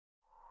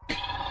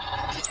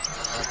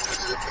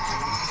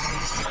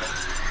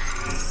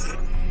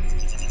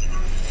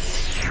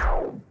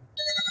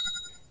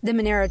The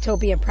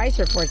Monerotopia price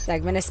report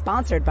segment is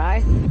sponsored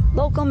by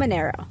Local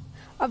Monero.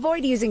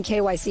 Avoid using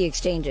KYC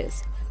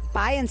exchanges.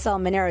 Buy and sell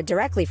Monero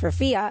directly for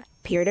fiat,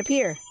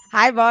 peer-to-peer.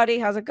 Hi, buddy.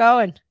 How's it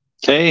going?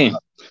 Hey,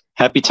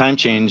 happy time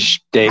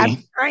change day.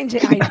 I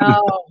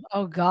know.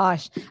 Oh,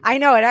 gosh. I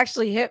know. It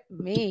actually hit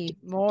me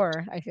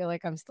more. I feel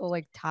like I'm still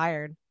like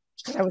tired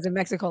because I was in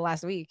Mexico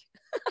last week.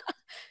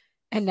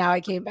 And now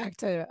I came back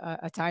to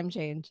a time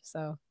change.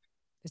 So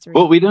it's really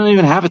Well, we don't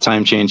even have a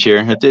time change here.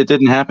 It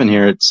didn't happen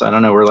here. It's, I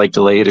don't know, we're like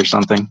delayed or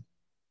something.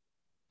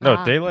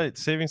 No, daylight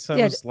savings time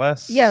was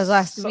last. Yeah, it was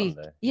last Sunday. week.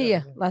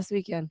 Yeah, last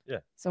weekend. Yeah.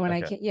 So when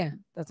I came,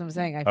 that's what I'm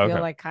saying. I feel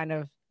like kind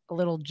of a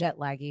little jet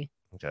laggy.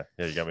 Okay.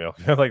 Yeah, you got me all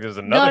like there's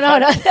another.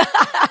 No.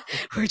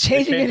 We're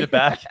changing it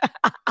back.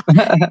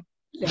 I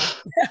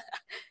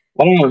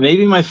don't know.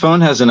 Maybe my phone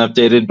hasn't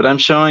updated, but I'm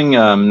showing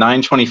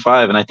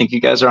 9:25, and I think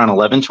you guys are on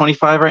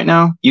 11:25 right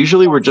now.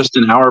 Usually we're just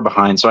an hour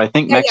behind, so I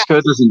think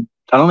Mexico doesn't.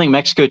 I don't think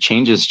Mexico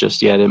changes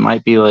just yet. It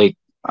might be like,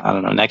 I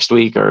don't know, next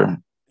week or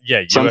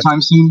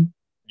sometime soon.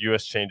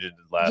 U.S. changed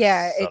last.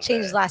 Yeah, it Sunday.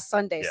 changed last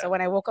Sunday. Yeah. So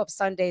when I woke up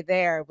Sunday,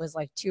 there it was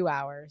like 2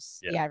 hours.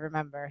 Yeah. Yeah, I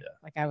remember. Yeah.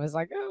 Like I was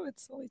like, oh,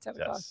 it's only 10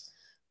 o'clock.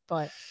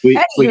 But we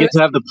get to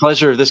have the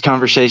pleasure of this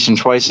conversation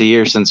twice a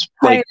year, since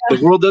like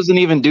the world doesn't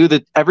even do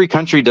that. Every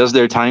country does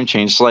their time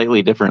change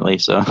slightly differently.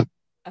 So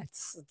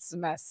it's a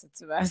mess.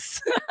 It's a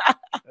mess.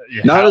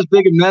 Not as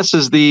big a mess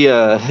as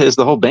the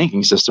whole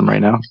banking system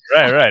right now.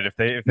 Right. If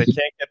they can't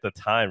get the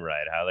time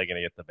right, how are they going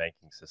to get the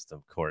banking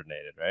system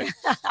coordinated? Right.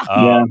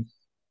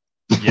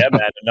 Yeah,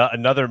 man.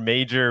 Another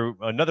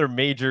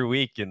major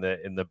week in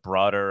the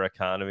broader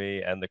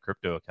economy and the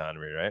crypto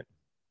economy, right?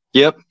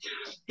 Yep.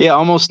 Yeah,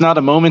 almost not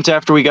a moment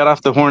after we got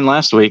off the horn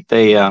last week,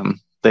 they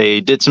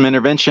did some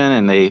intervention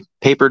and they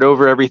papered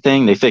over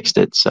everything. They fixed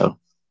it. So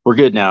we're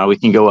good now. We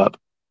can go up.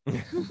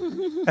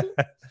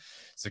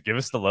 So give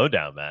us the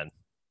lowdown, man.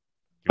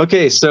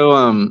 Okay,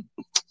 so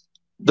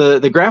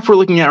the graph we're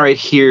looking at right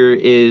here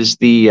is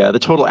the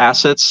total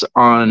assets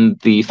on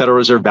the Federal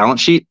Reserve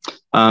balance sheet.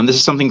 This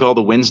is something called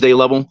the Wednesday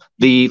level.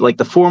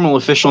 The formal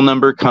official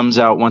number comes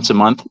out once a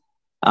month,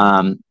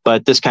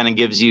 but this kind of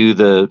gives you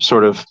the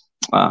sort of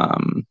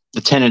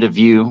the tentative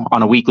view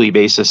on a weekly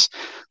basis.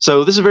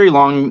 So this is a very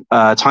long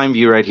time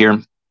view right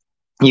here.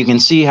 You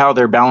can see how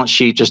their balance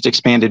sheet just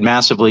expanded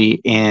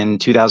massively in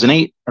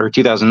 2008 or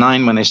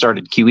 2009 when they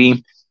started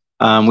QE.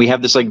 We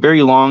have this like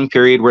very long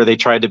period where they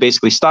tried to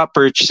basically stop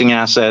purchasing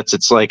assets.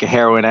 It's like a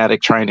heroin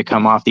addict trying to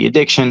come off the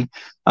addiction.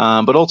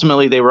 But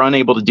ultimately they were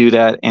unable to do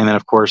that. And then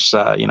of course,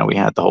 we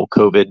had the whole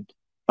COVID.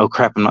 Oh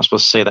crap, I'm not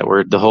supposed to say that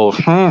word. The whole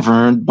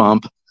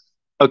bump.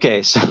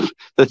 Okay, so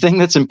the thing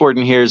that's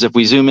important here is if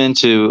we zoom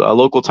into a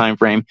local time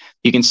frame,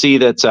 you can see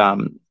that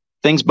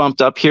things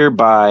bumped up here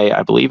by,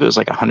 I believe it was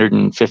like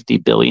 150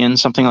 billion,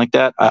 something like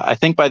that. I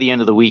think by the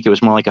end of the week, it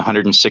was more like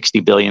 160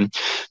 billion.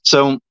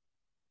 So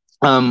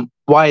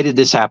why did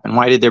this happen?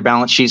 Why did their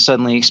balance sheet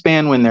suddenly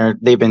expand when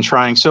they've been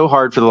trying so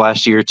hard for the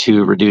last year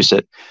to reduce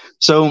it?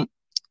 So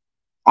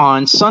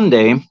on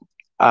Sunday,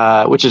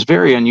 which is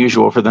very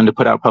unusual for them to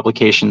put out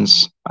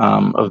publications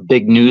of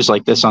big news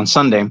like this on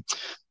Sunday,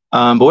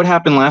 but what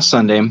happened last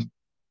Sunday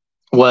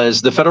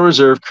was the Federal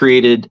Reserve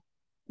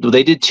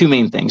they did two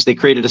main things. They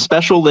created a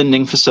special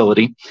lending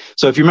facility.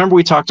 So if you remember,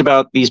 we talked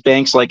about these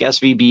banks like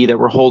SVB that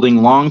were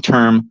holding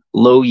long-term,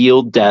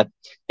 low-yield debt,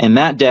 and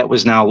that debt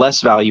was now less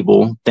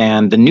valuable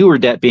than the newer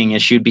debt being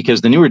issued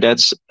because the newer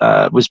debts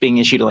was being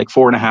issued at like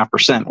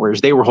 4.5%,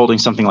 whereas they were holding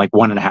something like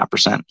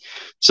 1.5%.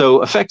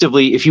 So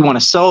effectively, if you want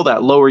to sell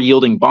that lower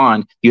yielding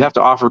bond, you have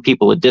to offer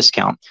people a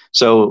discount.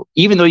 So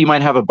even though you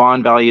might have a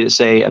bond value to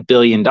say $1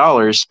 billion,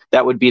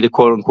 that would be the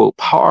quote unquote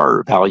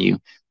par value.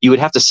 You would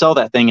have to sell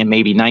that thing at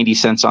maybe 90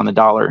 cents on the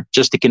dollar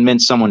just to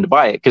convince someone to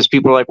buy it. Because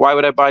people are like, why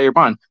would I buy your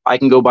bond? I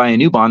can go buy a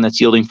new bond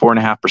that's yielding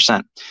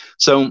 4.5%.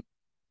 So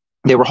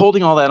they were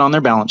holding all that on their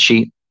balance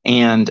sheet,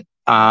 and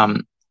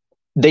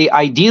they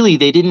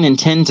didn't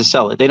intend to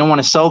sell it. They don't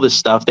want to sell this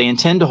stuff. They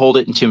intend to hold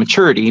it into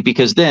maturity,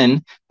 because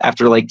then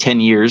after like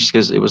 10 years,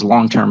 because it was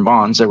long-term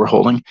bonds they were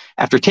holding,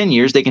 after 10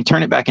 years, they can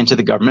turn it back into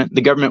the government. The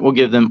government will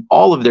give them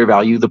all of their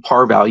value, the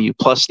par value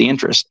plus the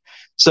interest.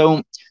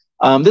 So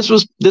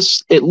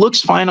it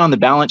looks fine on the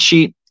balance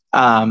sheet.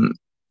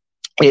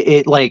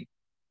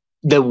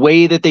 The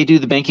way that they do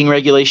the banking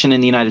regulation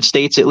in the United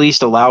States, at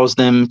least, allows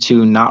them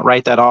to not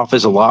write that off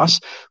as a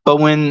loss. But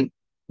when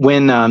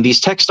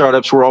these tech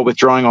startups were all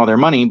withdrawing all their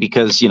money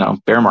because,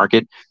 bear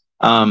market,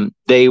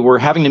 they were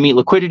having to meet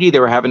liquidity. They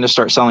were having to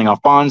start selling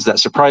off bonds. That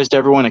surprised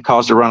everyone. It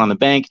caused a run on the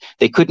bank.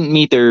 They couldn't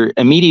meet their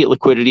immediate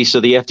liquidity. So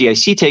the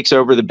FDIC takes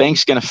over. The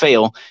bank's going to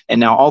fail. And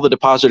now all the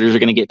depositors are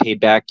going to get paid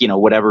back,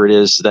 whatever it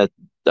is that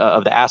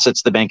of the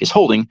assets the bank is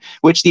holding,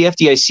 which the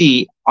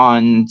FDIC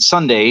on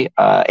Sunday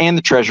and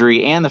the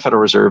Treasury and the Federal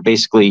Reserve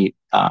basically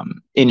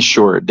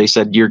ensured. They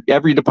said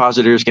every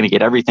depositor is going to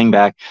get everything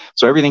back.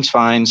 So everything's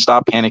fine.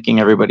 Stop panicking,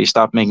 everybody.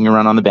 Stop making a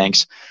run on the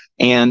banks.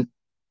 And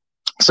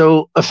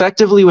so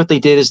effectively what they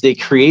did is they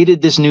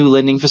created this new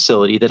lending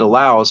facility that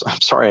allows,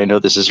 I'm sorry, I know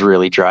this is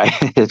really dry.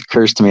 It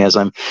occurs to me as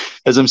I'm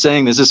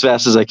saying this as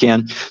fast as I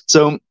can.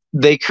 So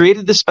they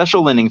created this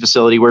special lending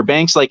facility where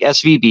banks like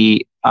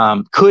SVB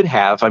could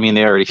have, I mean,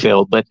 they already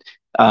failed, but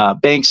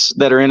banks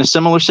that are in a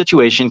similar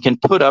situation can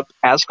put up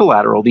as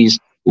collateral these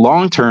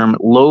long-term,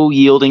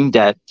 low-yielding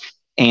debt,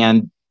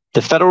 and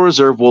the Federal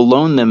Reserve will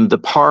loan them the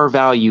par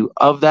value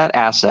of that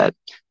asset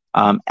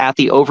at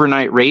the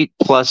overnight rate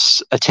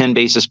plus a 10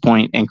 basis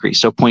point increase,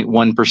 so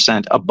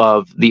 0.1%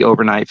 above the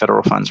overnight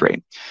federal funds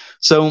rate.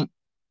 So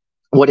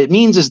what it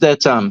means is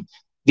that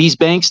these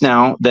banks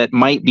now that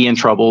might be in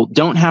trouble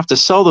don't have to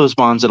sell those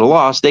bonds at a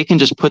loss. They can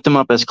just put them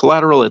up as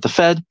collateral at the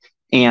Fed,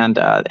 and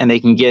they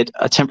can get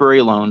a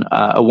temporary loan,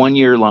 a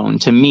 1-year loan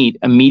to meet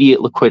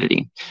immediate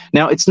liquidity.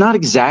 Now, it's not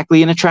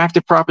exactly an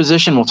attractive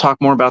proposition. We'll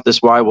talk more about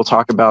this why. We'll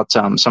talk about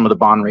some of the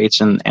bond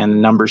rates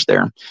and numbers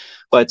there.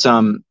 But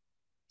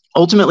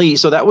ultimately,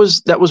 so that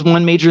was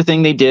one major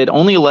thing they did.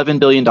 Only $11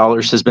 billion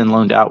has been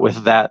loaned out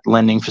with that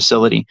lending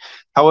facility.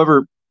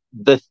 However,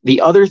 the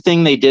other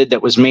thing they did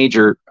that was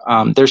major,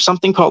 there's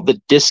something called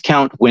the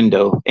discount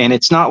window, and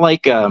it's not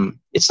like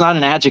it's not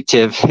an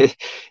adjective.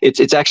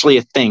 It's actually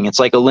a thing. It's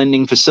like a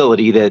lending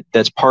facility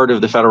that's part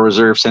of the Federal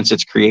Reserve since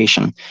its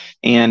creation,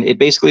 and it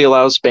basically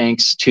allows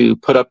banks to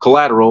put up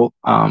collateral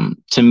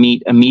to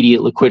meet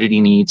immediate liquidity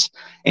needs.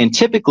 And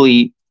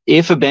typically,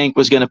 if a bank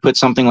was going to put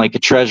something like a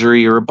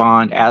treasury or a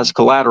bond as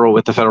collateral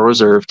with the Federal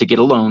Reserve to get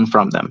a loan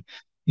from them,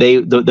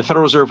 the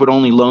Federal Reserve would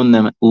only loan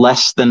them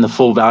less than the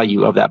full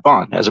value of that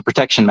bond as a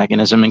protection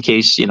mechanism in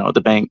case,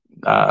 the bank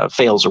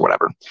fails or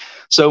whatever.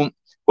 So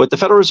what the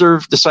Federal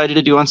Reserve decided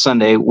to do on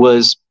Sunday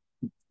was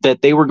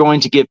that they were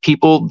going to give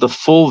people the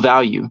full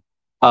value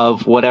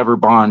of whatever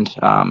bond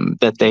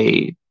that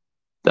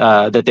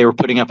they were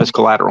putting up as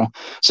collateral.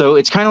 So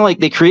it's kind of like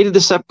they created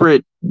this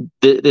separate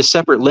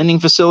lending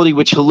facility,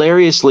 which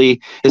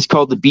hilariously is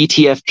called the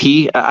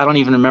BTFP. I don't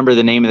even remember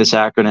the name of this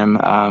acronym.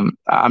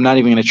 I'm not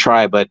even going to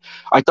try, but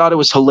I thought it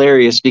was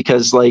hilarious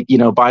because,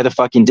 buy the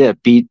fucking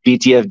dip,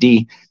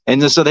 BTFD.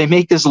 And so they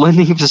make this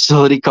lending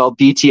facility called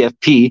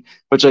BTFP,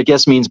 which I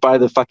guess means buy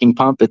the fucking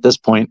pump at this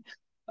point.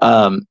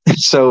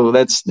 So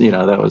that's,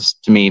 that was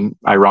to me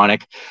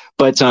ironic.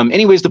 But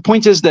anyways, the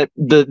point is that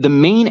the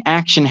main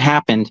action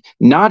happened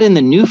not in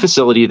the new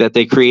facility that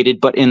they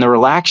created, but in the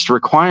relaxed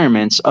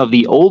requirements of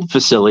the old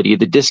facility,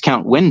 the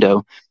discount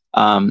window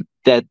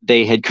that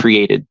they had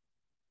created,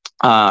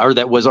 or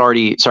that was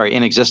already,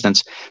 in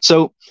existence.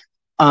 So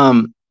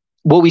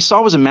what we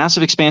saw was a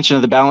massive expansion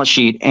of the balance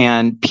sheet,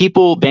 and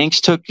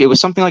banks took, it was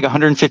something like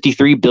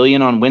 153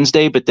 billion on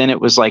Wednesday, but then it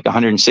was like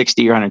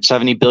 160 or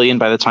 170 billion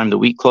by the time the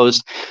week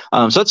closed.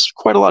 So that's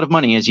quite a lot of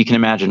money, as you can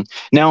imagine.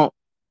 Now,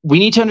 we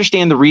need to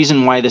understand the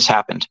reason why this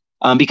happened,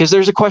 because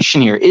there's a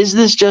question here. Is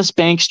this just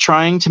banks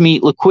trying to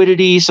meet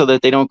liquidity so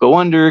that they don't go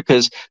under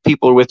because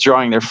people are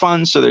withdrawing their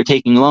funds, so they're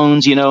taking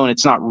loans, and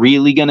it's not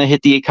really going to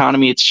hit the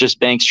economy? It's just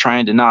banks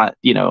trying to not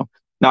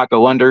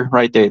go under,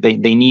 right?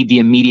 They need the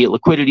immediate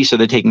liquidity, so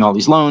they're taking all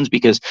these loans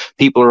because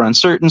people are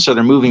uncertain, so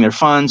they're moving their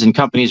funds and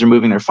companies are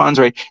moving their funds,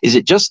 right? Is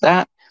it just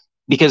that?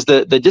 Because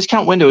the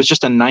discount window is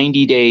just a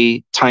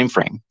 90-day time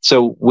frame.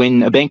 So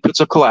when a bank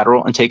puts up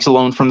collateral and takes a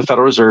loan from the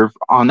Federal Reserve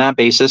on that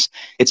basis,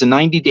 it's a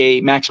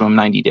 90-day, maximum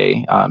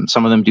 90-day.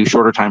 Some of them do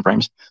shorter time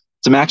frames.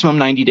 It's a maximum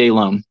 90-day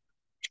loan.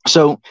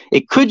 So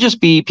it could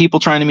just be people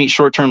trying to meet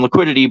short-term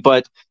liquidity,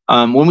 but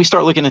when we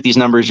start looking at these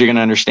numbers, you're going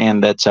to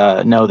understand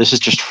that no, this is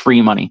just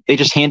free money. They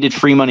just handed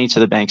free money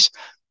to the banks.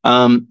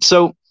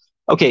 So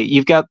okay,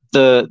 you've got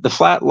the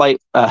flat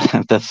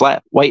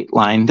white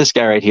line, this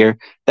guy right here.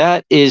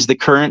 That is the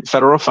current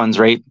federal funds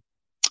rate,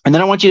 and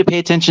then I want you to pay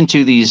attention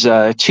to these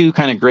two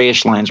kind of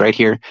grayish lines right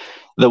here.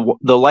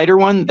 The lighter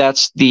one,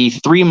 that's the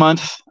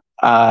 3-month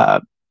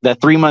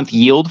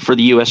yield for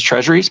the U.S.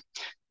 Treasuries.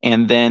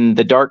 And then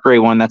the dark gray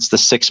one, that's the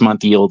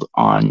 6-month yield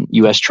on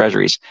U.S.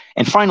 Treasuries.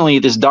 And finally,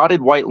 this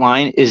dotted white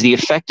line is the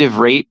effective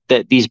rate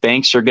that these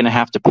banks are going to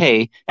have to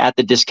pay at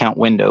the discount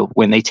window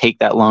when they take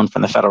that loan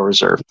from the Federal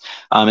Reserve.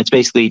 It's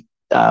basically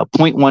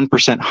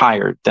 0.1%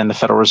 higher than the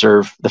Federal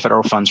Reserve, the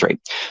federal funds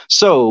rate.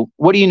 So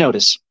what do you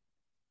notice?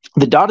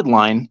 The dotted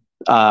line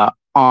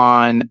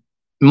on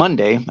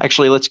Monday,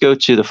 actually, let's go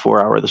to the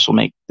 4-hour. This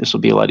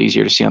will be a lot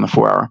easier to see on the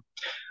 4-hour.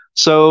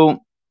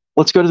 So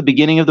let's go to the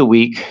beginning of the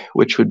week,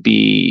 which would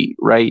be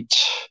right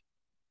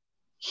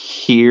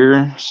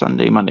here,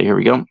 Sunday, Monday. Here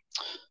we go.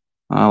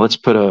 Let's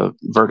put a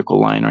vertical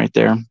line right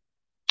there.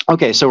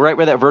 Okay, so right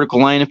where that vertical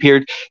line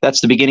appeared, that's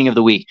the beginning of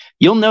the week.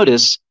 You'll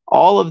notice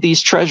all of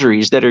these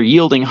treasuries that are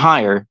yielding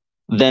higher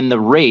than the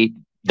rate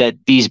that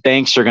these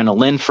banks are going to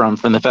lend from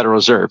the Federal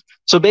Reserve.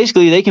 So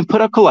basically, they can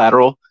put up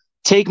collateral,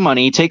 take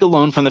a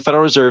loan from the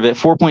Federal Reserve at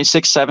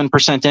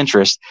 4.67%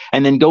 interest,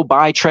 and then go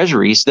buy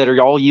treasuries that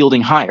are all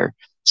yielding higher.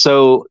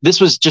 So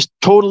this was just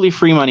totally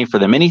free money for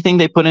them. Anything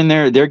they put in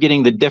there, they're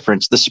getting the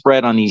difference, the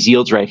spread on these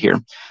yields right here.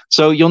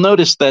 So you'll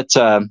notice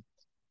that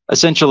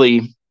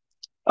essentially,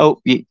 oh,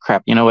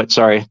 crap, you know what?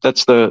 Sorry,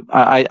 that's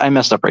I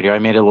messed up right here. I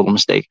made a little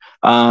mistake.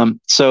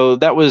 So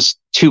that was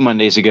 2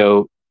 Mondays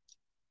ago.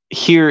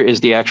 Here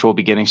is the actual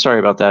beginning. Sorry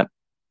about that.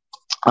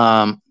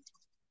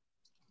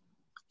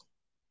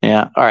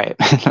 Yeah, all right.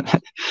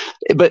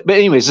 but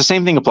anyways, the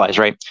same thing applies,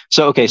 right?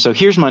 So okay, so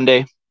here's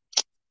Monday.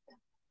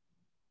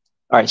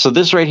 All right, so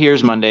this right here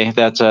is Monday.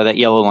 That's that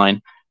yellow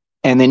line.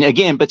 And then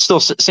again, but still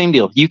same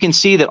deal. You can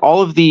see that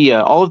all of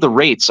the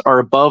rates are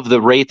above the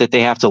rate that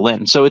they have to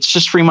lend. So it's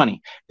just free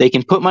money. They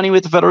can put money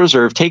with the Federal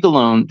Reserve, take a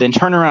loan, then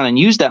turn around and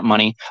use that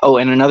money. Oh,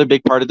 and another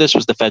big part of this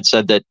was the Fed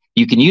said that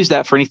you can use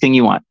that for anything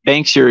you want.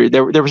 Banks,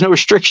 there was no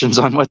restrictions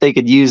on what they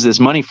could use this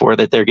money for,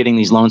 that they're getting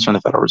these loans from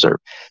the Federal Reserve.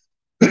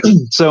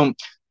 So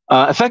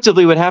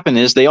effectively what happened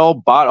is they all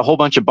bought a whole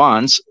bunch of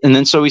bonds. And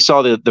then so we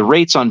saw the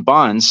rates on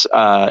bonds,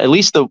 at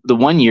least the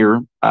 1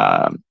 year,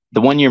 the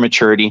 1 year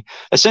maturity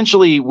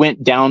essentially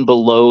went down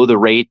below the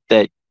rate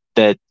that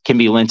can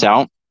be lent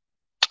out,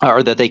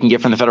 or that they can get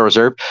from the Federal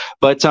Reserve.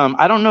 But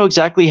I don't know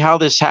exactly how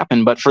this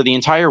happened, but for the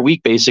entire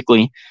week,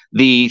 basically,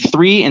 the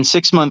 3 and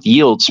 6 month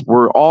yields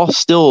were all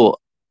still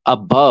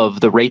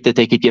above the rate that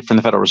they could get from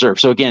the Federal Reserve.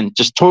 So again,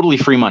 just totally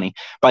free money.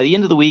 By the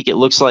end of the week, it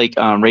looks like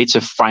rates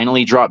have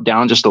finally dropped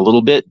down just a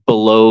little bit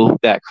below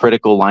that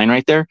critical line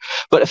right there.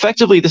 But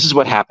effectively, this is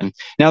what happened.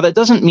 Now, that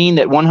doesn't mean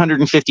that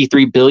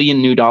 $153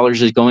 billion new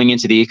dollars is going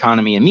into the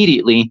economy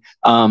immediately.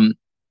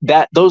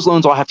 That those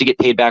loans all have to get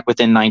paid back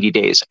within 90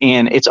 days.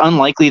 And it's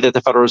unlikely that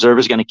the Federal Reserve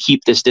is going to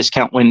keep this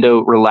discount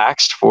window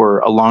relaxed for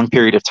a long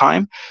period of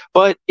time.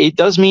 But it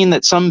does mean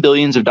that some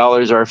billions of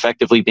dollars are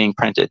effectively being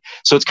printed.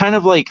 So it's kind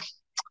of like,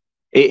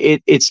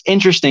 it's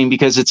interesting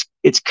because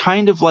it's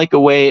kind of like a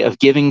way of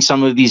giving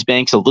some of these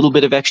banks a little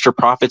bit of extra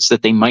profits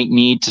that they might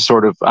need to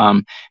sort of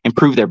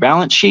improve their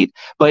balance sheet.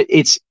 But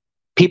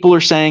people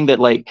are saying that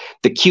like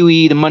the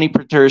QE, the money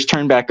printers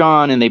turned back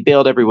on and they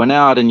bailed everyone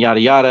out and yada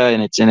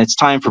yada, and it's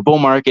time for bull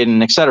market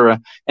and et cetera.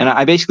 And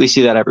I basically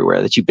see that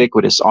everywhere. That's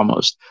ubiquitous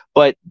almost.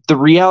 But the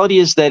reality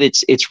is that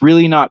it's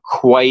really not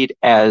quite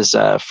as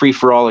free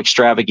for all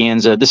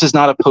extravaganza. This is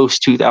not a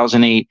post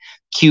 2008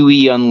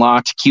 QE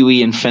unlocked,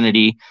 QE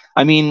infinity.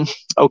 I mean,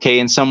 okay,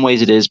 in some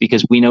ways it is,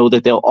 because we know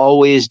that they'll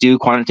always do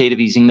quantitative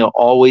easing. They'll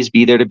always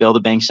be there to bail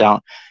the banks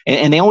out.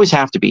 And they always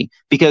have to be,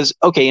 because,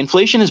 okay,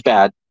 inflation is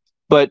bad,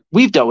 but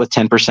we've dealt with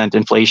 10%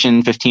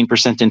 inflation,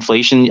 15%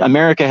 inflation.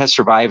 America has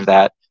survived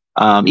that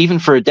even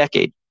for a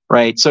decade,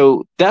 right?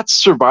 So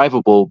that's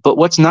survivable. But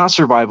what's not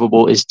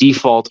survivable is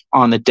default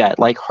on the debt,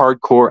 like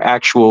hardcore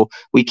actual,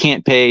 we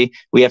can't pay,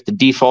 we have to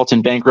default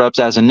and bankrupt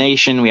as a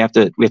nation. We have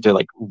to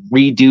like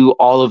redo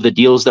all of the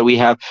deals that we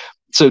have.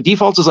 So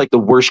default is like the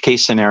worst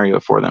case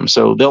scenario for them.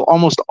 So they'll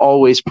almost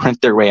always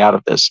print their way out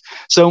of this.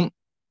 So,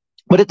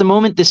 but at the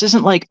moment, this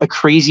isn't like a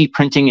crazy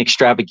printing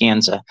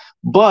extravaganza,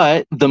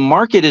 but the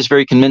market is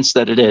very convinced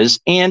that it is.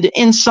 And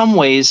in some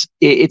ways,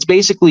 it's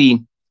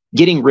basically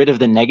getting rid of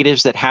the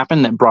negatives that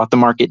happened that brought the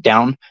market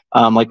down.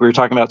 Like we were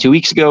talking about 2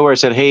 weeks ago, where I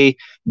said, hey,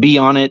 be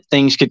on it.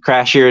 Things could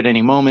crash here at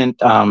any moment.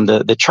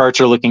 The charts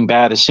are looking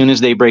bad. As soon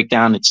as they break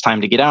down, it's time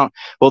to get out.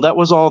 Well, that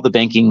was all the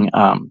banking,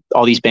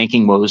 all these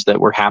banking woes that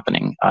were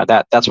happening.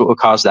 That's what would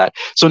cause that.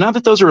 So now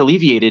that those are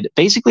alleviated,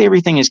 basically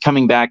everything is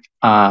coming back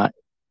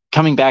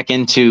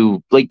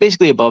into like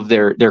basically above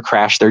their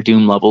crash, their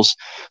doom levels.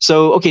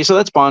 So, okay, so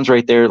that's bonds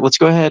right there. Let's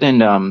go ahead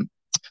and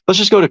let's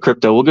just go to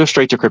crypto. We'll go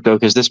straight to crypto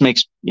because this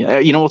makes,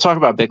 we'll talk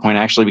about Bitcoin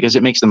actually, because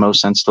it makes the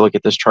most sense to look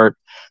at this chart.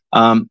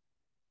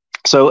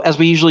 So as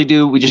we usually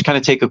do, we just kind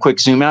of take a quick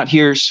zoom out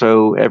here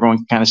so everyone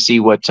can kind of see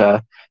what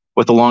the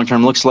long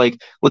term looks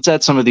like. Let's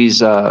add some of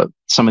these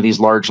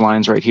large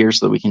lines right here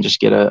so that we can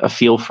just get a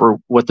feel for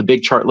what the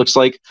big chart looks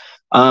like.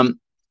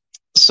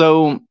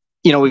 So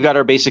we've got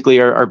our bear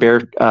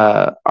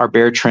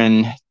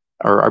trend,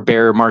 or our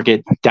bear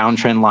market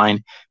downtrend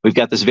line. We've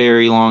got this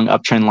very long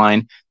uptrend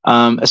line.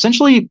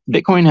 Essentially,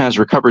 Bitcoin has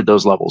recovered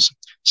those levels.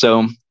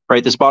 So,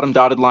 right, this bottom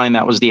dotted line,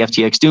 that was the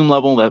FTX doom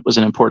level. That was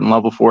an important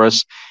level for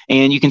us.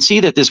 And you can see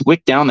that this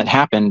wick down that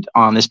happened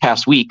on this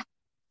past week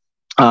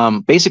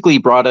basically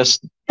brought us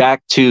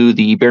back to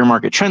the bear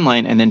market trend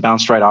line and then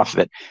bounced right off of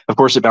it. Of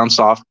course, it bounced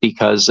off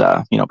because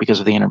of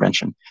the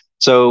intervention.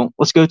 So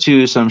let's go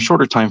to some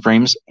shorter time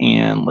frames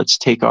and let's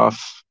take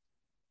off,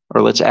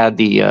 or let's add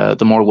the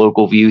more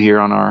local view here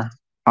on our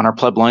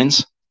pleb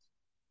lines.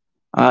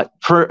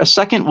 For a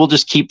second, we'll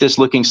just keep this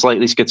looking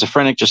slightly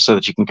schizophrenic just so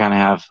that you can kind of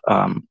have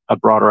a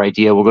broader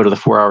idea. We'll go to the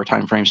 4-hour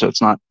time frame so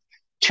it's not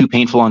too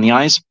painful on the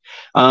eyes.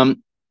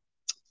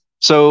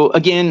 So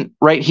again,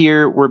 right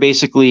here, we're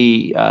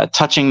basically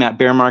touching that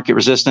bear market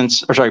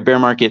resistance, bear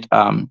market.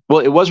 Well,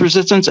 it was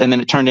resistance and then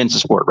it turned into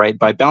support, right?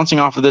 By bouncing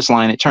off of this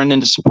line, it turned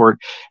into support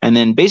and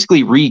then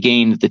basically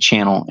regained the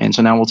channel. And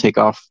so now we'll take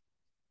off,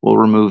 we'll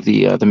remove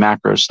the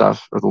macro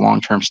stuff or the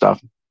long-term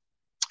stuff.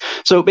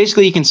 So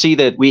basically you can see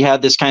that we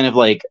had this kind of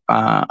like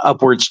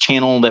upwards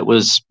channel that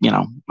was,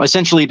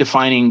 essentially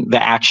defining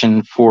the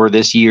action for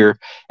this year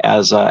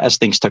as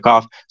things took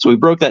off. So we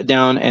broke that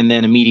down and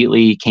then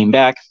immediately came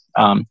back.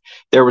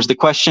 There was the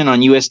question on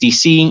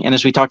USDC. And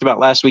as we talked about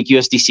last week,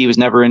 USDC was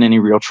never in any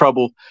real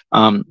trouble.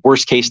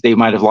 Worst case, they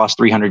might have lost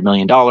 $300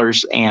 million.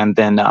 And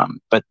then,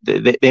 but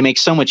they make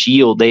so much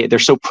yield. They're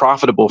so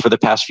profitable for the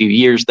past few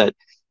years that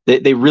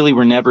they really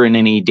were never in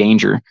any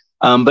danger.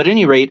 But at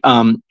any rate,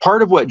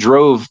 part of what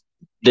drove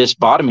this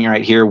bottoming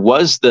right here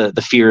was the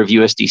fear of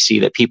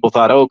USDC, that people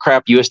thought, oh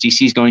crap,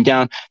 USDC is going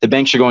down, the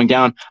banks are going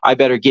down, I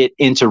better get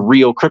into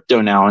real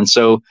crypto now. And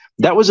so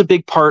that was a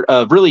big part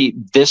of really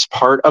this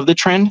part of the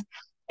trend.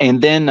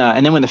 And then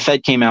when the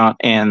Fed came out,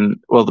 and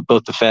well,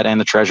 both the Fed and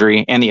the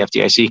Treasury and the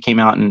FDIC came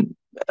out and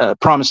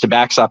promised to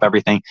backstop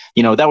everything,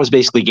 that was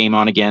basically game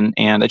on again.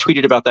 And I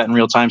tweeted about that in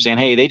real time, saying,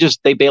 hey,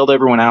 they bailed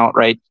everyone out,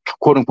 right?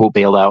 Quote unquote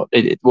bailout.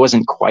 It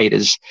wasn't quite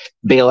as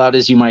bailout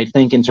as you might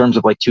think in terms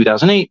of like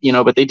 2008,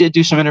 but they did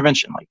do some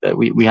intervention like that.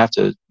 We have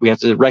to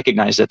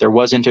recognize that there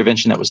was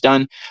intervention that was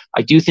done.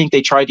 I do think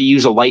they tried to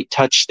use a light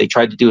touch. They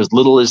tried to do as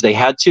little as they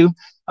had to.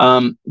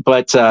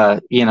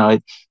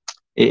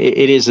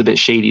 It is a bit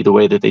shady the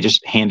way that they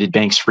just handed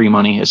banks free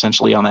money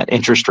essentially on that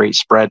interest rate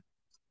spread.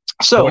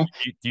 So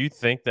do you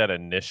think that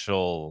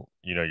initial,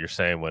 you're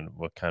saying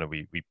what kind of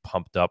we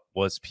pumped up,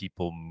 was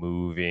people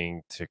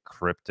moving to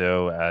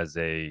crypto as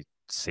a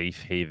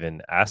safe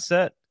haven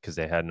asset because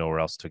they had nowhere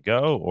else to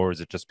go? Or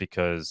is it just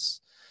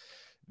because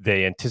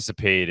they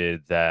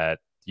anticipated that,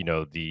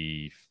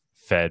 the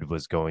Fed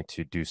was going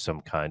to do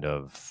some kind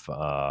of,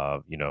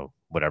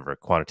 whatever,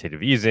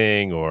 quantitative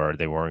easing, or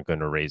they weren't going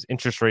to raise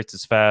interest rates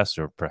as fast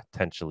or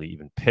potentially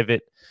even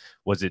pivot?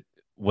 Was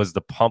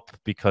the pump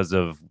because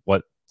of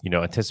what,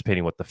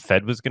 anticipating what the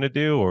Fed was going to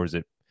do, or is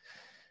it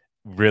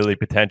really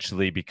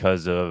potentially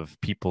because of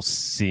people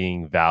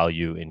seeing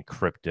value in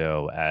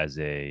crypto as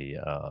a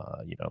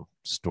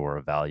store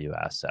of value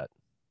asset?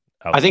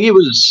 I think it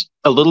was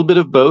a little bit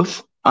of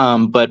both,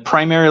 but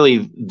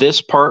primarily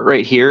this part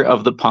right here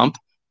of the pump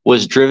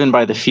was driven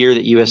by the fear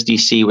that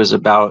USDC was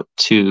about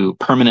to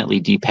permanently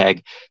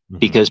depeg,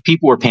 because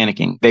people were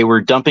panicking. They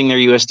were dumping their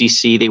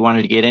USDC. They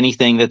wanted to get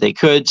anything that they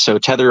could. So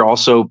Tether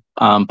also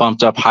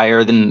bumped up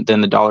higher than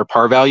the dollar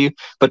par value,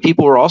 but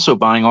people were also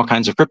buying all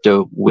kinds of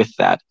crypto with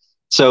that.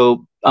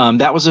 So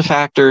that was a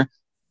factor.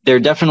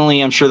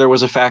 I'm sure there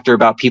was a factor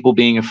about people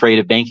being afraid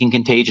of banking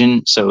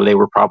contagion. So they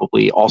were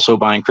probably also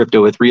buying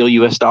crypto with real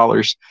US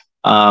dollars.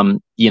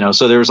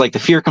 So there was like the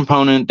fear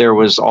component. There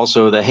was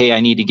also the, hey, I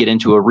need to get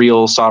into a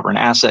real sovereign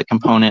asset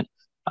component.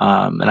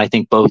 And I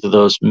think both of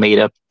those made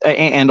up.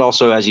 And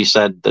also, as you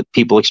said, the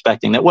people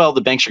expecting that, well,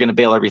 the banks are going to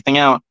bail everything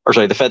out,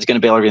 the Fed's going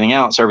to bail everything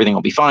out, so everything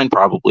will be fine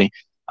probably.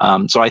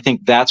 So I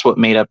think that's what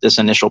made up this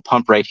initial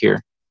pump right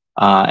here.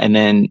 And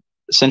then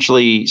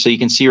essentially, so you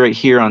can see right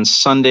here on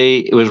Sunday,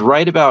 it was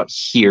right about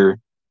here.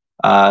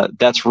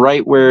 That's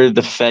right where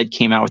the Fed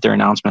came out with their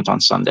announcement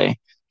on Sunday.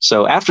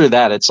 So after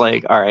that, it's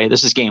like, all right,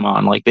 this is game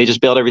on. Like, they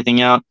just bailed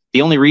everything out.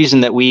 The only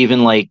reason that we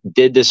even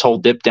did this whole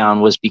dip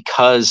down was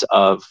because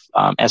of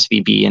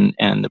SVB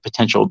and the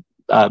potential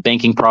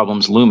banking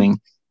problems looming.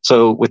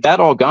 So with that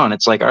all gone,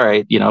 it's like, all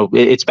right,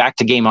 it's back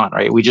to game on,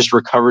 right? We just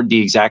recovered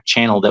the exact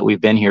channel that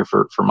we've been here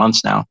for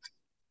months now.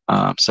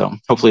 So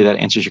hopefully that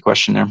answers your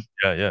question there.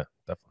 Yeah,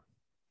 definitely.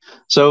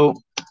 So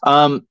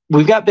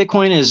we've got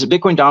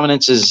Bitcoin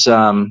dominance is,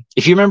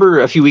 if you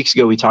remember a few weeks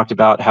ago, we talked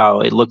about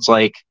how it looks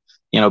like,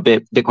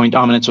 Bitcoin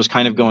dominance was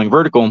kind of going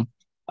vertical,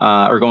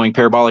 or going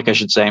parabolic, I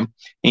should say.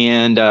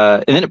 And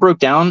then it broke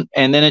down,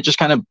 and then it just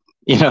kind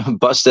of,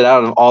 busted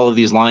out of all of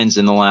these lines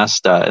in the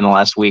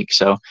last week.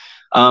 So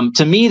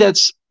to me,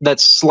 that's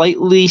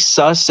slightly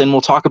sus, and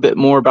we'll talk a bit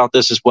more about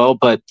this as well.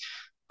 But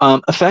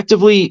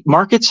effectively,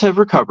 markets have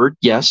recovered,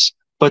 yes,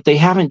 but they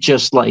haven't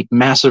just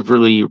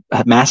massively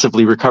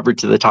recovered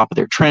to the top of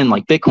their trend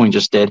like Bitcoin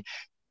just did.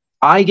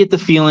 I get the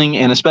feeling,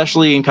 and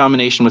especially in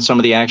combination with some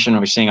of the action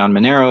we're seeing on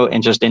Monero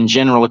and just in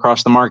general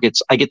across the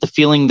markets, I get the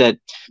feeling that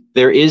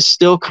there is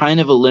still kind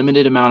of a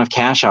limited amount of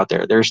cash out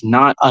there. There's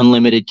not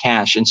unlimited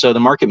cash. And so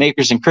the market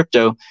makers in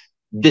crypto,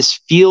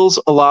 this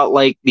feels a lot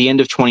like the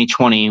end of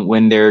 2020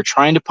 when they're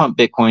trying to pump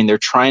Bitcoin. They're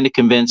trying to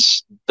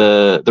convince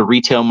the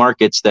retail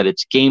markets that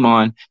it's game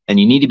on and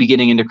you need to be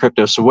getting into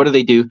crypto. So what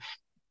do?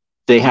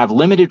 They have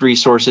limited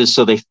resources,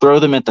 so they throw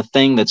them at the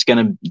thing that's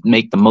going to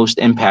make the most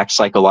impact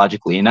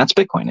psychologically, and that's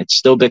Bitcoin. It's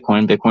still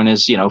Bitcoin. Bitcoin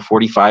is,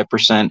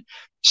 45%,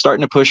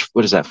 starting to push,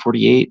 what is that,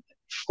 48,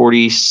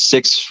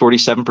 46,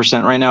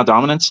 47% right now,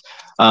 dominance.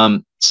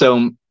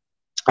 So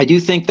I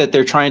do think that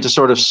they're trying to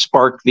sort of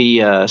spark the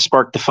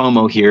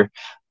FOMO here.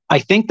 I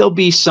think they'll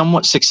be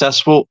somewhat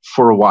successful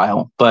for a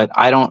while, but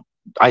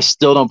I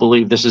still don't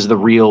believe this is the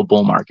real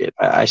bull market.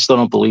 I still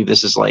don't believe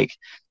this is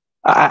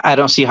I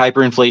don't see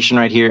hyperinflation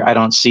right here. I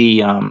don't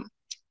see,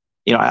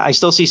 I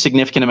still see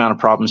significant amount of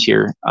problems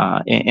here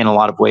in a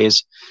lot of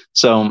ways.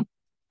 So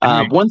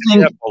one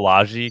thing, have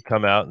Balaji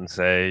come out and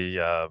say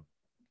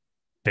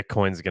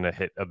Bitcoin's going to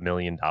hit $1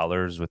 million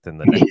within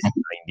the next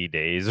 90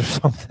 days or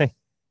something.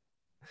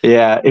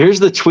 Yeah, here's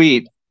the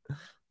tweet.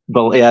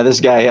 But yeah, this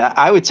guy,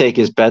 I would take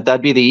his bet.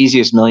 That'd be the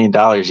easiest $1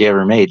 million he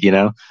ever made,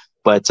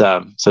 But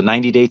so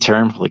 90-day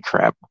term, holy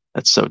crap,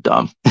 that's so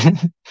dumb.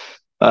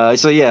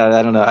 So yeah,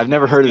 I don't know. I've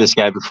never heard of this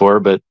guy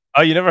before, but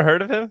oh, you never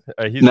heard of him?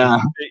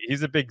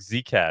 He's a big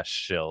Zcash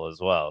shill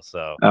as well.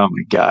 So oh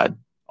my god,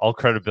 all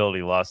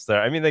credibility lost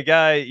there. I mean, the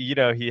guy,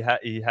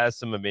 he has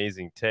some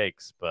amazing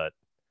takes, but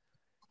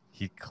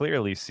he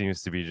clearly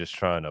seems to be just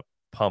trying to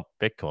pump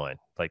Bitcoin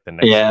like the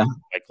next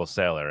Michael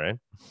Saylor, right?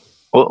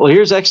 Well,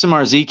 here's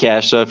XMR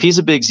Zcash. So if he's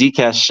a big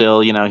Zcash shill,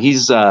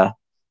 he's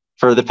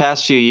for the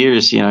past few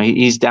years,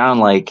 he's down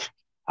like,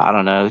 I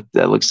don't know,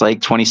 that looks like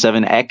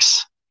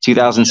 27x,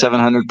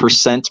 2,700%.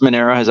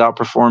 Monero has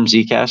outperformed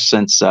Zcash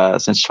since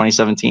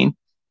 2017,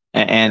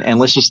 and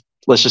let's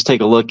just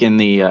take a look in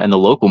the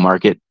local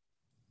market.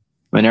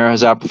 Monero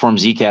has outperformed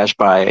Zcash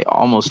by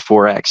almost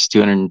 4x,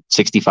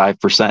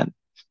 265%.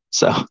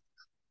 So,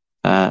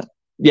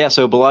 yeah,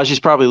 so Balaji's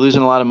probably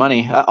losing a lot of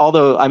money.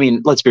 Although, I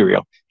mean, let's be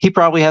real. He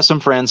probably has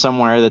some friend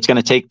somewhere that's going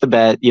to take the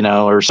bet,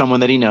 or someone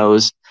that he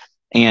knows,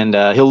 and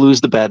he'll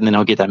lose the bet and then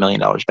he'll get that $1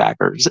 million back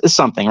or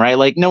something, right?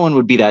 Like, no one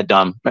would be that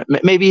dumb.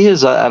 Maybe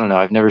his, I don't know.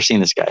 I've never seen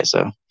this guy.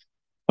 So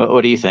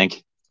what do you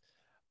think?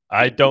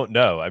 I don't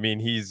know. I mean,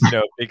 he's,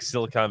 big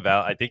Silicon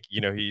Valley. I think,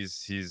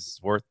 he's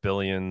worth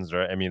billions,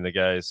 right? I mean, the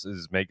guy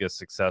is mega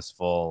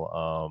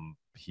successful.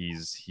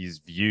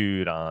 He's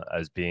viewed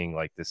as being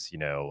like this,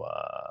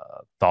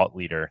 thought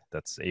leader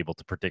that's able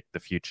to predict the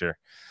future.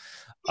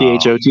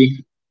 THOT.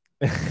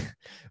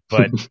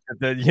 But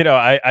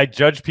I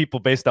judge people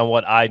based on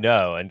what I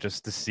know, and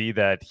just to see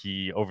that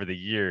he over the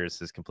years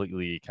has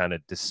completely kind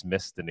of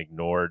dismissed and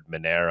ignored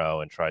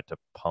Monero and tried to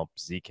pump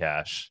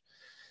Zcash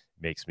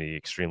makes me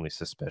extremely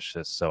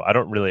suspicious. So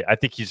I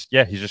think he's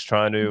just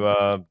trying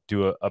to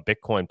do a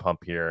Bitcoin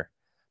pump here.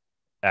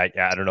 I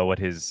don't know what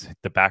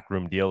the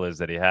backroom deal is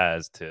that he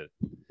has to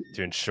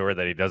ensure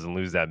that he doesn't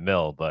lose that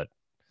mill, but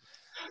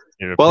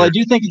well, I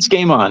do think it's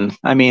game on.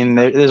 I mean,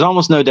 there's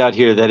almost no doubt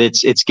here that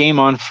it's game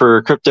on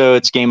for crypto.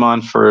 It's game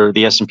on for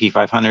the S&P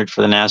 500,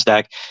 for the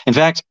NASDAQ. In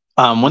fact,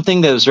 one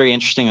thing that was very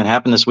interesting that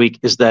happened this week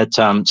is that,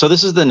 so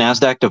this is the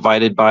NASDAQ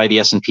divided by the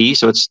S&P.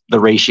 So it's the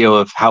ratio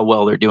of how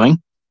well they're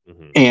doing.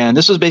 Mm-hmm. And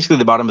this was basically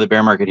the bottom of the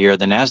bear market here.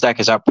 The NASDAQ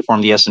has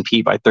outperformed the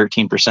S&P by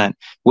 13%,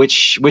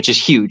 which is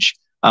huge.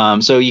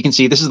 So you can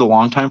see this is the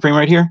long time frame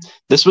right here.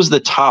 This was the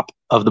top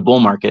of the bull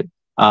market.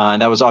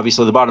 And that was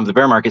obviously the bottom of the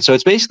bear market. So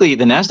it's basically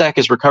the NASDAQ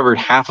has recovered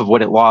half of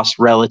what it lost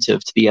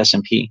relative to the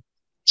S&P.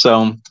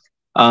 So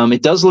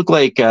it does look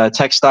like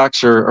tech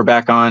stocks are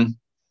back on.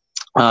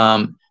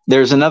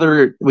 There's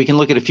we can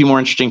look at a few more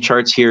interesting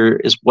charts here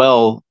as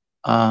well,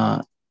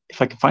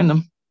 if I can find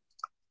them.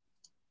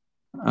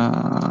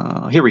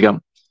 Here we go.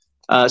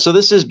 So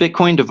this is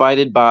Bitcoin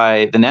divided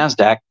by the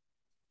NASDAQ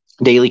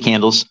daily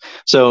candles.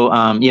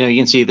 So, you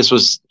can see this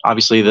was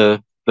obviously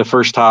the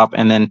first top,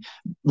 and then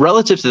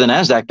relative to the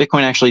NASDAQ,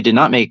 Bitcoin actually did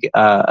not make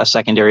a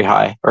secondary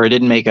high, or it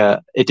did make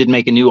a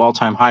new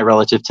all-time high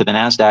relative to the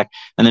NASDAQ.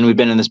 And then we've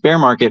been in this bear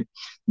market.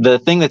 The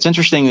thing that's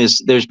interesting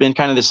is there's been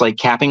kind of this like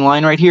capping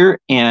line right here,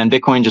 and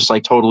Bitcoin just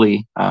like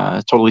totally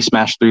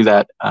smashed through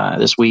that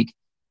this week.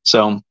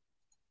 So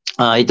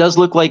it does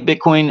look like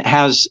Bitcoin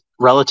has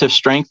relative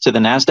strength to the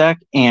NASDAQ,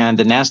 and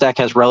the NASDAQ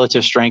has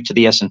relative strength to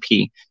the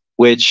S&P,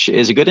 which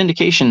is a good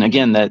indication,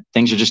 again, that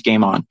things are just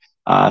game on.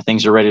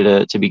 Things are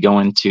ready to be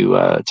going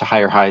to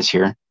higher highs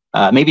here.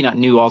 Maybe not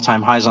new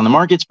all-time highs on the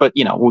markets, but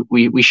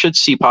we should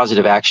see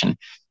positive action.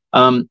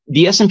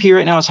 The S&P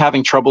right now is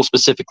having trouble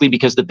specifically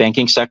because the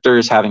banking sector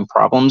is having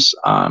problems.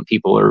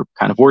 People are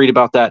kind of worried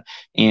about that,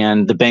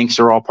 and the banks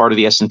are all part of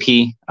the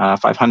S&P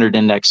 500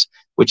 index,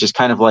 which is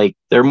kind of like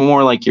they're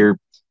more like your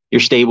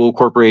stable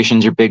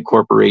corporations, your big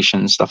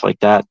corporations, stuff like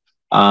that.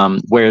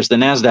 Whereas the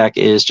NASDAQ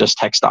is just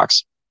tech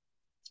stocks.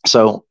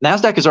 So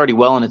NASDAQ is already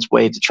well on its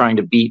way to trying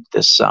to beat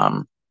this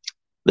one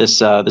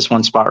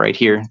spot right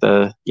here,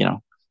 the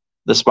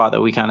spot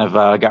that we kind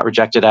of got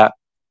rejected at.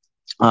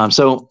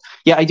 So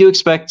yeah, I do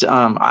expect.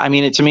 I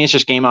mean, to me, it's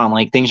just game on.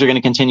 Like, things are going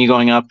to continue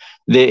going up.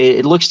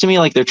 It looks to me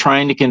like they're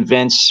trying to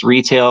convince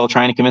retail,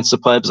 trying to convince the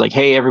plebs, like,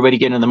 hey, everybody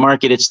get in the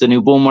market. It's the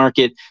new bull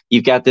market.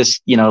 You've got this,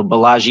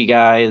 Balaji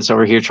guy that's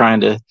over here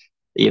trying to,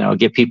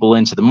 get people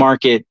into the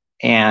market.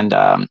 And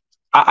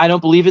I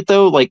don't believe it,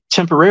 though. Like,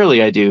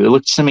 temporarily, I do. It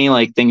looks to me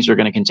like things are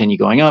going to continue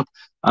going up.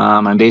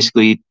 I'm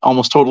basically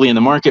almost totally in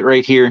the market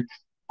right here,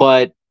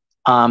 but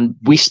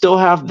we still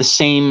have kind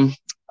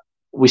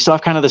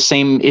of the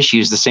same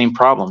issues, the same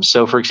problems.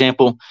 So, for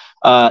example,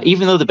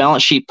 even though the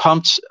balance sheet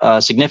pumped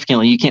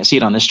significantly, you can't see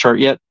it on this chart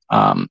yet,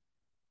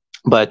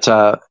 but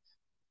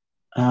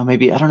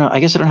maybe, I don't know.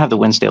 I guess I don't have the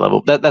Wednesday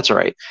level. That's all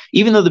right.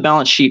 Even though the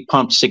balance sheet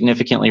pumped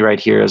significantly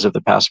right here as of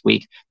the past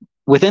week,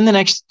 within the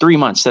next 3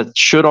 months, that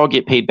should all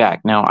get paid back.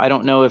 Now, I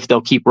don't know if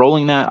they'll keep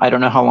rolling that. I don't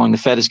know how long the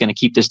Fed is going to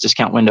keep this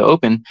discount window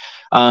open.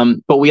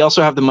 But we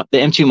also have the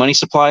M2 money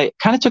supply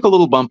kind of took a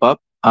little bump up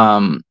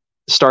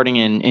starting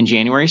in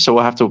January. So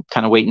we'll have to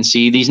kind of wait and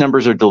see. These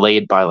numbers are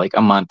delayed by like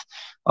a month.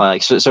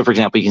 So for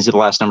example, you can see the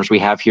last numbers we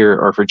have here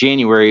are for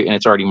January, and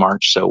it's already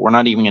March. So we're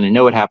not even going to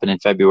know what happened in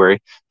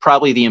February.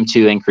 Probably the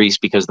M2 increase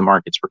because the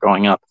markets were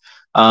going up.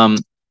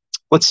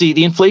 Let's see,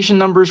 the inflation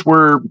numbers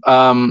were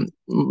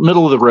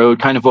middle of the road,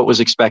 kind of what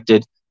was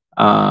expected.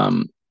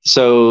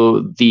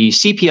 So the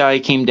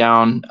CPI came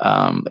down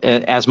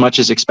as much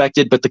as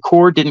expected, but the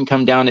core didn't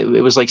come down.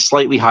 It was like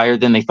slightly higher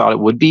than they thought it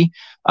would be.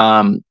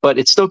 But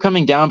it's still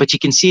coming down, but you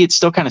can see it's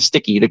still kind of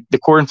sticky. The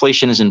core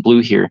inflation is in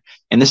blue here.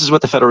 And this is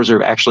what the Federal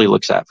Reserve actually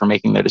looks at for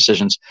making their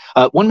decisions.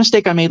 One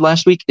mistake I made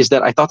last week is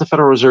that I thought the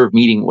Federal Reserve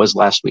meeting was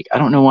last week. I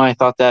don't know why I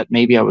thought that.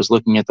 Maybe I was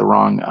looking at the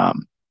wrong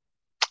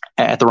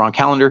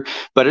calendar,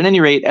 but at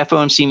any rate,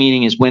 FOMC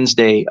meeting is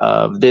Wednesday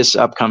of this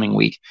upcoming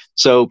week.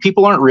 So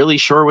people aren't really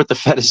sure what the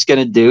Fed is going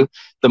to do.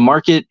 The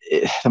market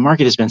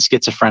has been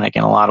schizophrenic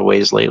in a lot of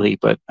ways lately,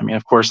 but I mean,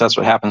 of course, that's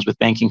what happens with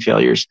banking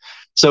failures.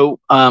 So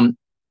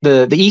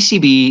the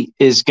ECB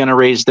is going to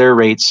raise their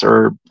rates,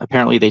 or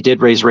apparently they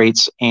did raise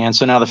rates, and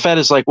so now the Fed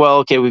is like, well,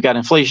 okay, we've got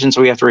inflation,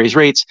 so we have to raise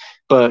rates,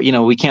 but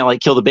we can't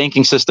like kill the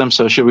banking system.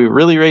 So should we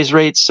really raise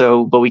rates?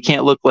 But we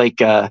can't look like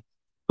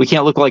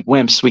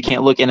wimps. We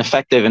can't look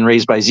ineffective and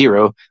raise by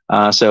zero.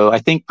 So I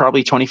think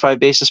probably 25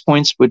 basis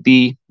points would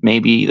be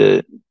maybe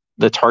the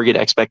target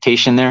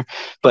expectation there.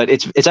 But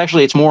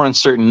it's more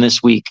uncertain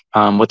this week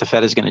what the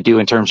Fed is going to do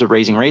in terms of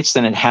raising rates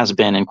than it has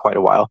been in quite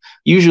a while.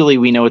 Usually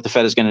we know what the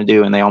Fed is going to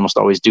do, and they almost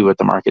always do what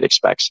the market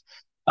expects.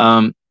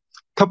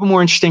 Couple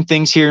more interesting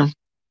things here.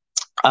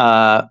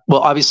 Well,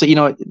 obviously,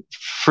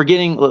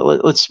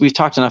 we've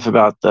talked enough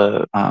about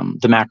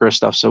the macro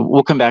stuff, so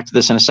we'll come back to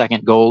this in a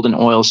second. Gold and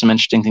oil, some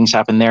interesting things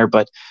happen there,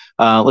 but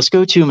let's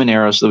go to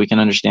Monero so that we can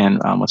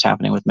understand what's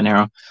happening with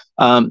Monero.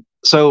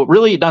 So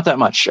really not that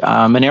much.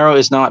 Monero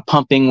is not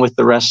pumping with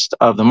the rest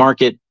of the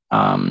market.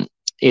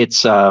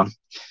 It's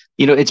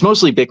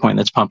mostly Bitcoin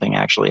that's pumping,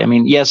 actually. I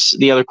mean, yes,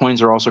 the other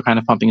coins are also kind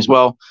of pumping as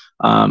well.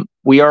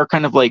 We are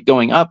kind of like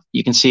going up.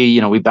 You can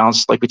see, we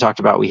bounced, like we talked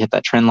about, we hit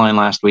that trend line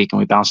last week and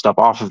we bounced up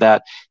off of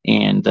that.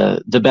 And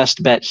the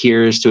best bet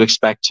here is to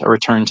expect a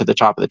return to the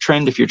top of the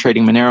trend if you're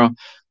trading Monero.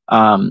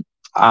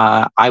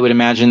 I would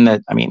imagine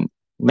that,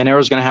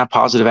 Monero is going to have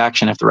positive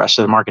action if the rest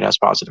of the market has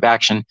positive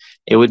action.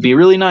 It would be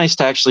really nice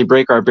to actually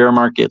break our bear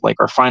market, like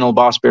our final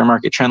boss bear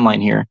market trend line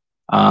here.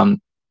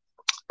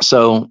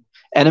 So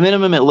at a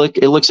minimum, it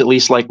looks at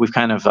least like we've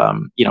kind of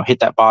hit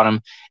that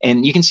bottom.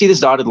 And you can see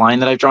this dotted line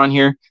that I've drawn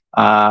here.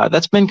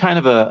 That's been kind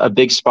of a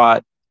big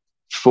spot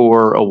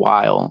for a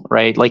while,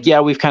 right? Like,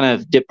 yeah, we've kind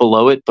of dipped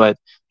below it, but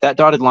that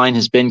dotted line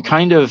has been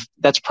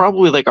that's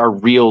probably like our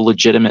real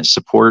legitimate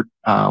support,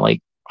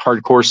 like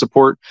hardcore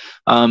support.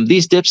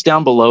 These dips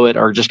down below it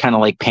are just kind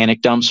of like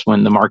panic dumps.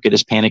 When the market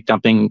is panic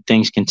dumping,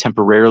 things can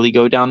temporarily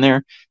go down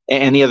there.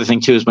 And the other thing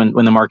too is when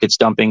the market's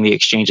dumping, the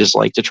exchanges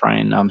like to try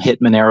and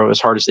hit Monero as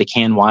hard as they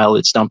can while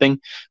it's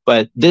dumping.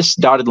 But this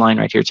dotted line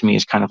right here to me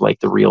is kind of like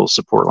the real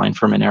support line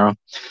for Monero.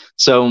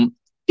 So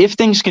if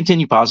things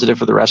continue positive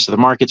for the rest of the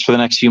markets for the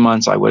next few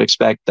months, I would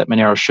expect that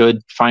Monero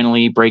should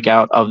finally break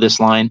out of this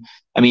line.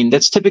 I mean,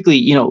 that's typically,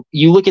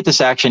 you look at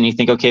this action, you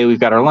think, okay, we've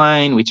got our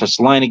line, we touch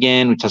the line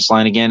again, we touch the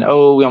line again.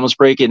 Oh, we almost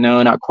break it.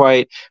 No, not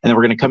quite. And then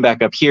we're going to come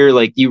back up here.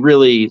 Like, you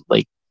really,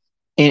 like,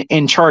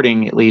 in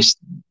charting, at least,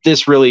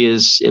 this really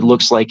is, it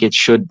looks like it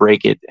should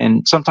break it.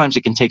 And sometimes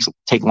it can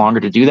take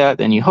longer to do that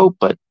than you hope.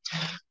 But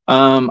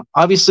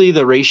obviously,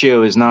 the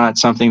ratio is not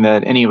something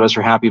that any of us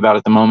are happy about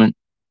at the moment.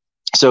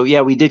 So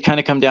yeah, we did kind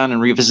of come down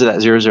and revisit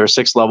that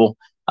 0.006 level.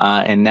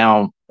 And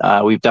now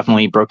we've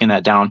definitely broken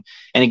that down.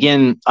 And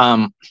again,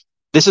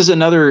 this is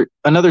another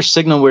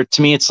signal where,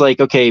 to me, it's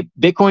like, okay,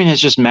 Bitcoin has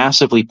just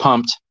massively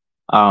pumped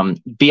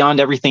beyond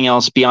everything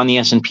else, beyond the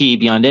S&P,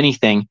 beyond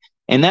anything.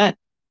 And that,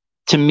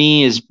 to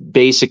me, is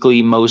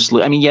basically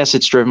mostly, yes,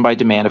 it's driven by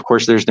demand. Of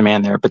course, there's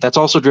demand there, but that's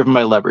also driven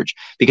by leverage.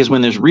 Because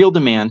when there's real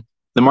demand,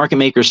 the market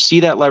makers see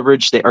that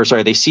leverage,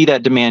 they see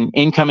that demand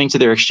incoming to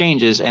their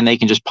exchanges, and they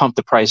can just pump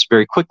the price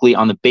very quickly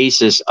on the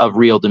basis of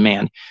real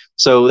demand.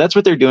 So that's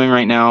what they're doing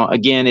right now.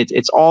 Again,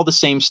 it's all the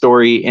same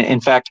story. In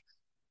fact,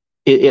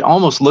 it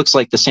almost looks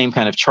like the same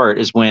kind of chart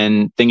as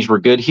when things were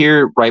good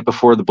here right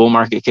before the bull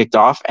market kicked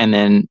off, and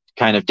then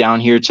kind of down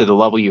here to the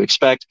level you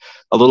expect,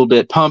 a little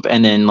bit pump,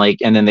 and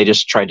then they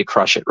just tried to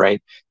crush it,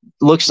 right?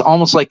 Looks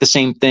almost like the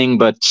same thing,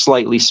 but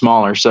slightly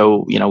smaller.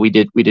 So, we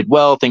did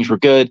well, things were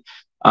good.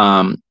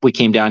 We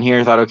came down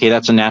here, thought, okay,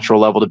 that's a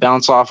natural level to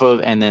bounce off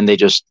of, and then they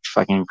just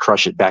fucking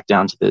crush it back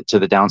down to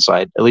the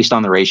downside, at least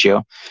on the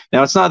ratio.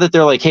 Now, it's not that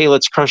they're like, hey,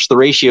 let's crush the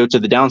ratio to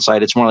the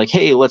downside. It's more like,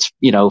 hey, let's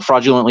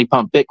fraudulently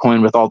pump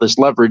Bitcoin with all this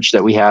leverage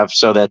that we have,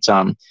 so that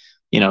so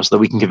that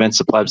we can convince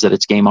the plebs that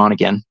it's game on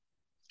again.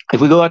 If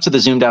we go out to the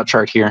zoomed out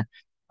chart here,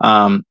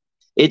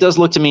 it does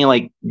look to me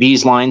like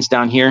these lines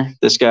down here,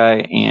 this guy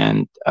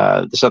and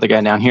this other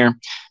guy down here,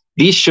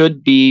 these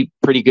should be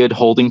pretty good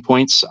holding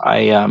points.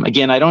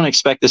 I don't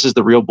expect this is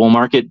the real bull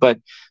market, but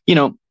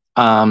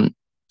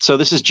so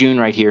this is June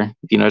right here.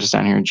 If you notice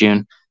down here in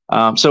June,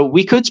 so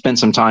we could spend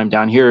some time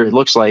down here. It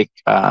looks like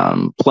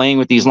playing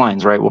with these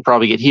lines, right? We'll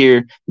probably get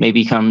here,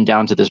 maybe come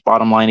down to this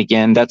bottom line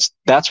again. That's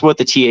what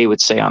the TA would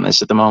say on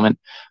this at the moment.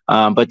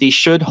 But these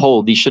should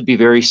hold. These should be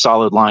very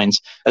solid lines,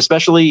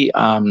 especially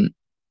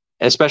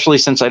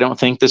since I don't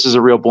think this is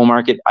a real bull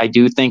market. I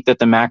do think that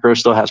the macro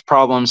still has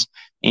problems.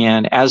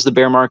 And as the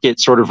bear market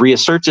sort of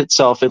reasserts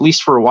itself, at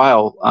least for a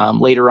while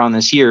later on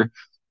this year,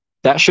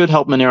 that should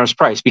help Monero's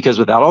price, because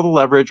without all the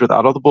leverage,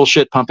 without all the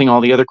bullshit pumping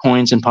all the other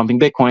coins and pumping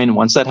Bitcoin,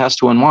 once that has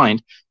to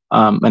unwind,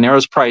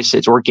 Monero's price,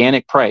 its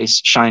organic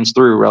price, shines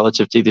through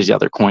relative to these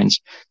other coins.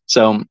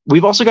 So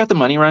we've also got the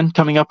money run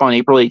coming up on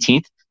April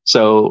 18th.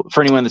 So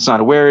for anyone that's not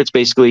aware, it's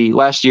basically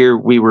last year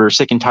we were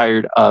sick and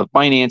tired of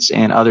Binance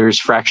and others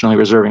fractionally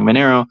reserving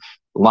Monero,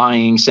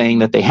 lying, saying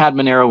that they had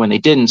Monero when they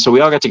didn't. So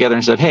we all got together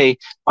and said, hey,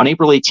 on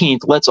April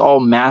 18th, let's all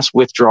mass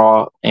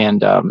withdraw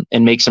and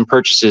make some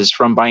purchases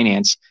from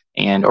Binance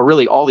or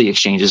really all the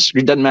exchanges.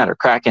 It doesn't matter,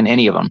 Kraken,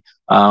 any of them.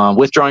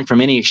 Withdrawing from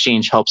any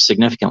exchange helps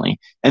significantly.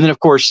 And then, of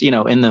course,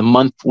 in the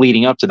month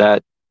leading up to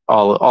that,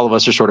 all of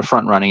us are sort of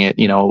front running it,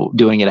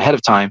 doing it ahead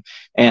of time.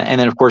 And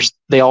then, of course,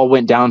 they all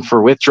went down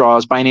for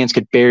withdrawals. Binance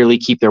could barely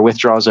keep their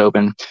withdrawals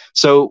open.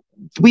 So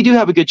we do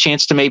have a good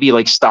chance to maybe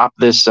stop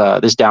this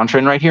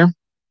downtrend right here.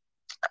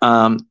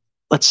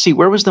 Let's see,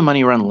 where was the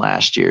money run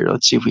last year?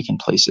 Let's see if we can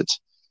place it.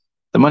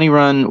 The money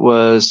run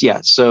was,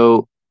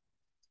 so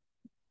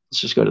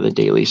let's just go to the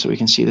daily so we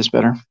can see this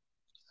better.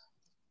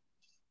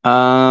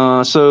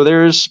 So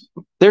there's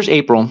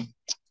April.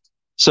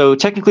 So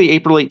technically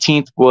April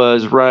 18th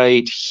was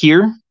right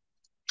here,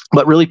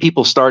 but really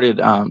people started,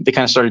 they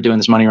kind of started doing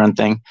this money run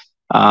thing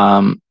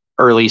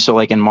early, so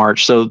in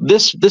March. So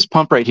this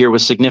pump right here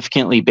was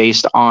significantly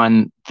based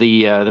on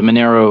the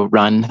Monero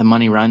run, the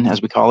money run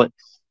as we call it.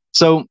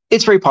 So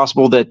it's very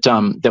possible that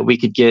that we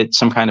could get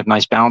some kind of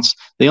nice bounce.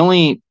 The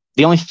only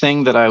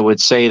thing that I would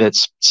say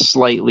that's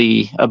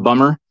slightly a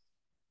bummer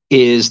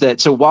is that,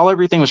 so while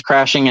everything was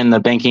crashing and the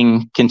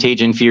banking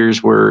contagion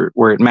fears were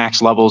at max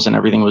levels and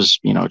everything was,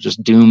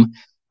 just doom,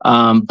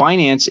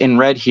 Binance in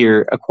red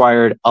here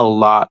acquired a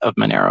lot of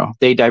Monero.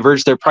 They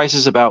diverged their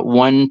prices about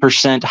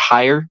 1%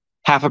 higher,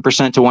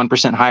 0.5% to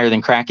 1% higher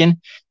than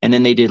Kraken. And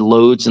then they did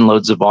loads and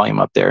loads of volume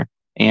up there.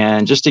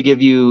 And just to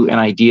give you an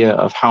idea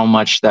of how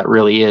much that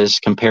really is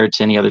compared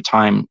to any other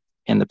time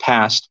in the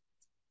past,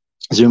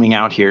 zooming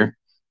out here,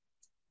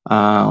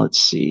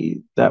 let's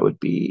see, that would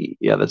be,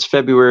 that's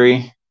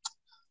February.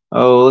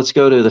 Oh, let's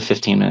go to the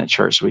 15-minute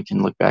chart so we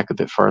can look back a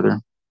bit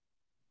farther.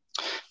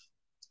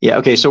 Yeah,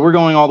 okay, so we're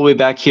going all the way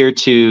back here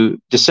to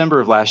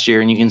December of last year,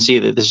 and you can see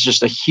that this is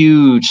just a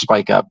huge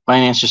spike up.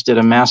 Binance just did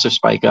a massive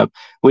spike up,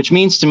 which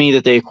means to me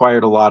that they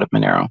acquired a lot of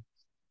Monero.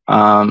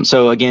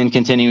 So again,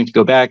 continuing to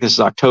go back, this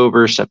is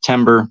October,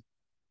 September.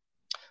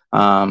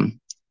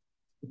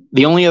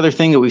 The only other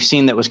thing that we've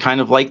seen that was kind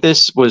of like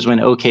this was when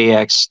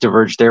OKX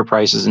diverged their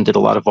prices and did a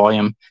lot of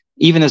volume.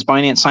 Even as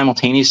Binance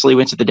simultaneously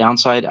went to the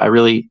downside,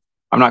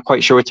 I'm not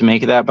quite sure what to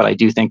make of that, but I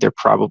do think they're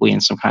probably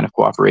in some kind of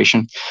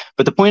cooperation.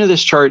 But the point of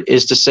this chart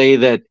is to say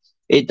that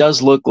it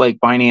does look like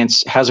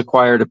Binance has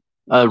acquired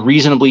a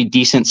reasonably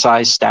decent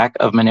sized stack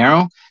of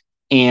Monero,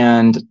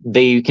 and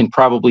they can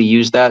probably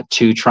use that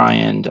to try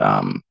and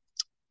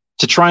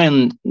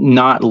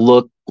not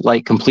look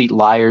like complete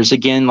liars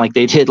again, like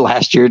they did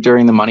last year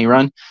during the money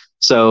run.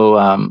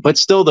 So, but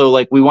still though,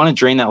 we want to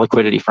drain that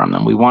liquidity from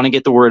them. We want to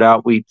get the word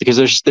out. Because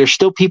there's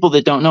still people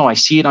that don't know. I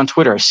see it on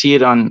Twitter. I see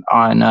it on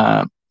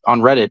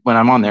Reddit when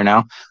I'm on there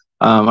now.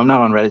 I'm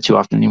not on Reddit too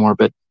often anymore,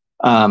 but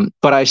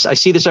I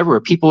see this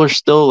everywhere. People are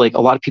still a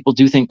lot of people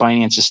do think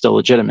Binance is still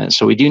legitimate.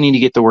 So we do need to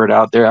get the word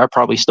out. There are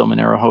probably still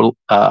Monero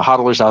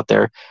hodlers out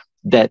there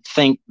that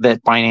think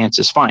that Binance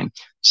is fine.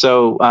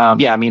 So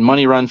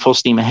money run full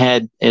steam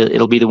ahead.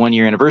 It'll be the 1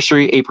 year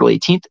anniversary. April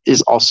 18th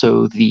is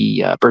also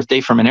the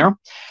birthday for Monero.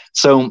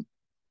 So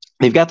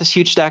they've got this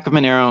huge stack of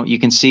Monero. You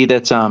can see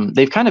that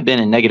they've kind of been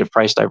in negative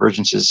price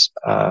divergences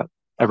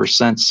ever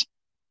since.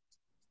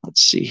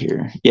 Let's see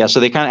here. Yeah,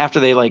 so they kind of, after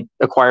they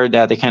acquired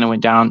that, they kind of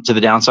went down to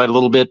the downside a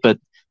little bit, but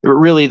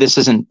really this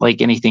isn't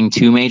anything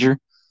too major.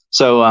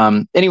 So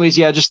anyways,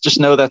 just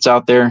know that's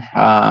out there.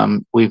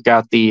 We've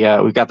got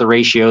the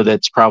ratio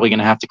that's probably going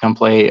to have to come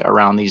play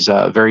around these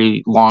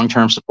very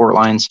long-term support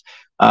lines.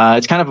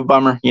 It's kind of a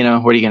bummer, what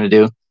are you going to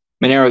do?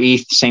 Monero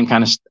ETH, same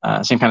kind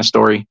of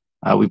story.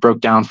 We broke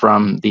down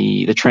from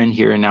the trend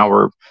here, and now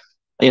we're,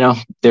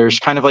 there's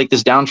kind of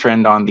this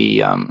downtrend on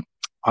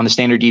the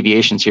standard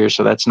deviations here.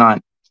 So that's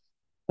not,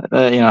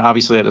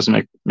 obviously that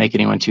doesn't make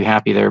anyone too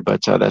happy there,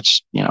 but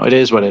that's, it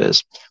is what it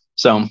is.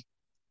 So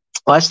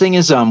last thing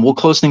is we'll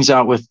close things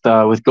out with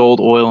gold,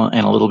 oil,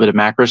 and a little bit of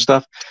macro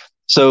stuff.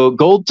 So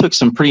gold took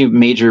some pretty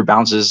major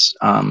bounces.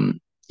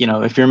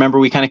 If you remember,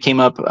 we kind of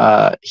came up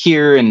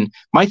here, and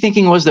my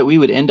thinking was that we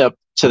would end up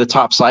to the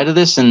top side of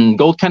this, and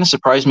gold kind of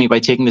surprised me by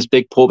taking this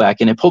big pullback,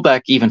 and it pulled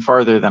back even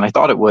farther than I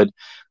thought it would,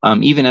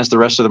 even as the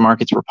rest of the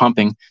markets were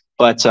pumping.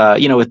 But,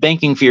 with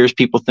banking fears,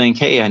 people think,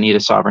 hey, I need a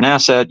sovereign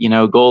asset.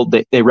 Gold,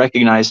 they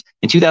recognize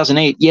in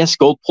 2008, yes,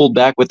 gold pulled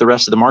back with the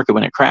rest of the market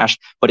when it crashed,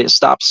 but it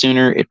stopped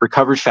sooner, it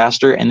recovered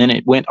faster, and then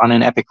it went on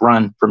an epic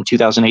run from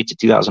 2008 to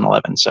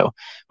 2011. So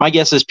my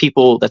guess is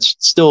people, that's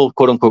still,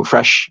 quote unquote,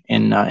 fresh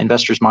in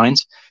investors'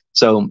 minds.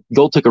 So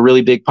gold took a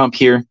really big pump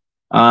here.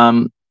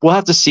 We'll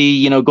have to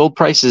see. Gold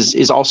price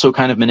is also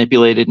kind of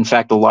manipulated. In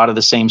fact, a lot of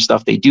the same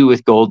stuff they do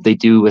with gold, they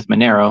do with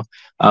Monero,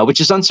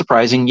 which is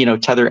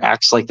unsurprising. Tether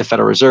acts like the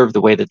Federal Reserve.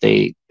 The way that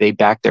they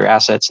back their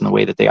assets and the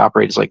way that they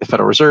operate is like the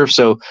Federal Reserve.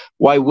 So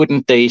why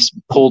wouldn't they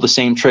pull the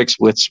same tricks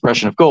with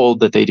suppression of gold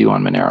that they do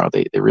on Monero?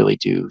 They really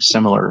do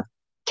similar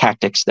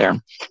tactics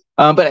there.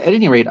 But at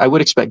any rate, I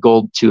would expect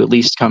gold to at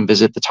least come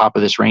visit the top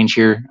of this range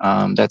here.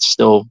 That's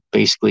still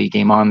basically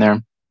game on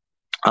there.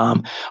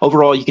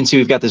 Overall, you can see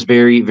we've got this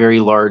very, very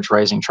large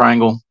rising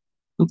triangle.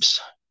 Oops.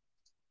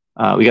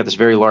 We got this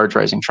very large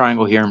rising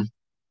triangle here.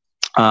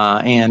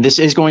 And this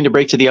is going to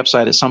break to the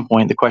upside at some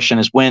point. The question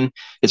is when.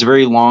 It's a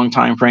very long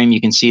time frame.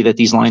 You can see that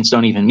these lines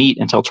don't even meet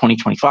until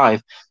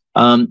 2025.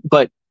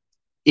 But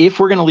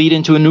if we're going to lead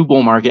into a new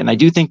bull market, and I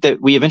do think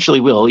that we eventually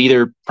will,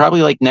 either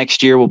probably like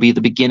next year will be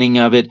the beginning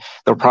of it.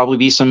 There'll probably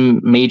be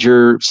some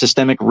major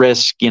systemic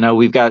risk. You know,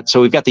 we've got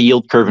the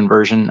yield curve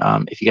inversion.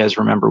 If you guys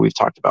remember, we've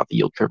talked about the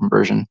yield curve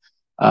inversion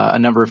a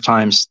number of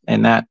times,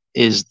 and that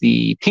is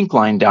the pink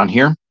line down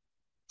here.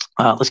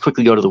 Let's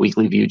quickly go to the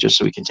weekly view just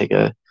so we can take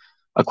a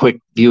quick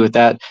view at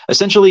that.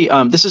 Essentially,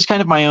 this is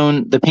kind of my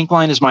own, the pink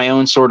line is my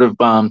own sort of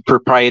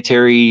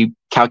proprietary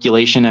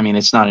calculation. I mean,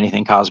 it's not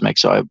anything cosmic,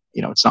 so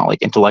it's not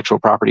like intellectual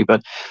property,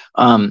 but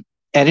at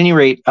any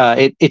rate,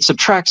 it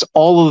subtracts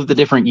all of the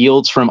different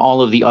yields from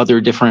all of the other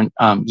different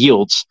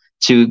yields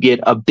to get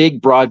a big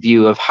broad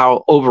view of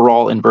how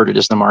overall inverted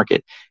is the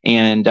market.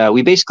 And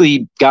we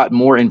basically got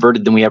more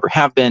inverted than we ever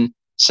have been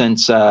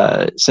since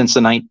the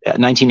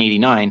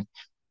 1989.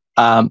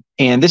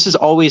 And this has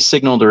always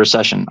signaled a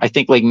recession. I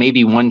think like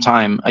maybe one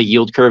time a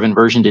yield curve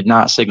inversion did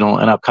not signal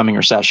an upcoming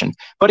recession,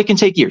 but it can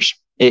take years.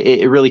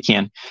 It really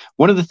can.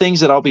 One of the things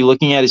that I'll be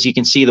looking at is you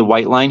can see the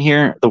white line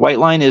here. The white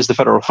line is the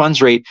federal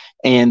funds rate.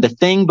 And the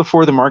thing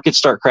before the markets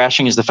start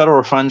crashing is the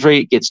federal funds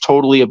rate gets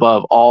totally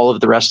above all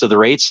of the rest of the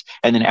rates.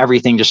 And then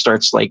everything just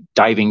starts like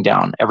diving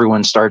down.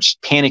 Everyone starts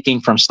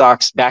panicking from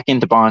stocks back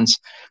into bonds.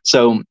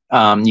 So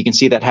you can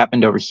see that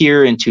happened over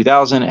here in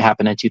 2000. It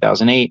happened in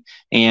 2008.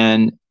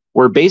 And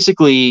we're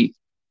basically,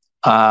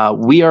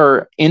 we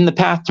are in the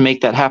path to make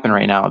that happen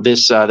right now.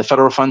 This, the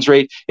federal funds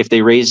rate, if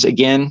they raise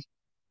again,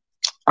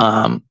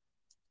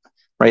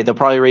 right, they'll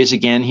probably raise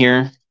again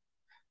here.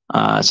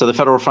 So the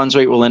federal funds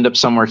rate will end up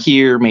somewhere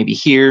here, maybe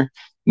here.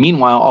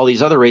 Meanwhile, all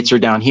these other rates are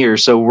down here.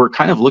 So we're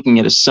kind of looking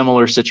at a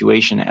similar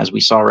situation as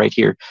we saw right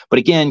here. But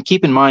again,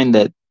 keep in mind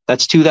that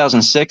that's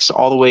 2006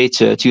 all the way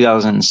to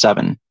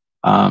 2007.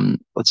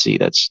 Let's see,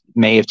 that's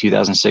May of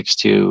 2006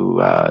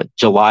 to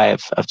July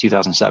of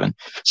 2007.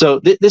 So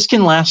this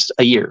can last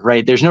a year,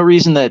 right? There's no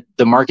reason that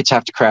the markets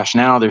have to crash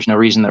now. There's no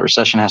reason that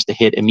recession has to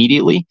hit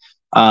immediately.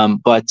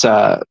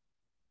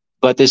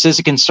 But this is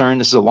a concern.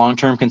 This is a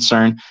long-term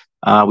concern.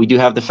 We do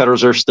have the Federal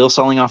Reserve still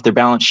selling off their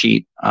balance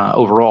sheet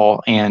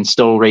overall and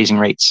still raising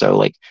rates. So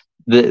like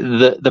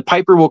the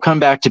piper will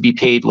come back to be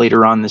paid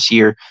later on this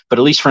year. But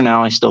at least for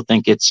now, I still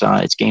think it's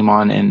game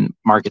on and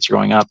markets are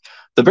going up.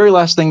 The very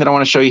last thing that I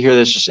want to show you here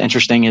that's just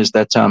interesting is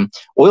that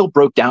oil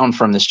broke down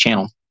from this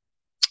channel.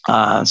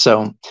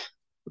 So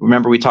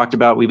remember we talked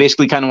about, we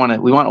basically kind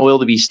of we want oil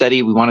to be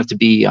steady. We want it to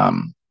be,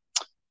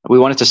 we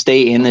want it to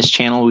stay in this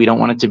channel. We don't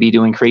want it to be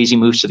doing crazy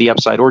moves to the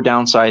upside or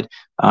downside.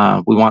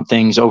 We want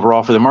things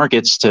overall for the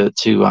markets to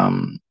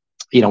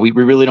we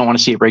really don't want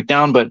to see it break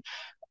down, but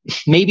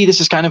maybe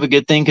this is kind of a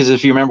good thing because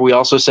if you remember, we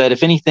also said,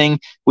 if anything,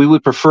 we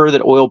would prefer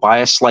that oil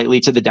bias slightly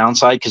to the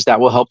downside because that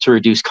will help to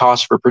reduce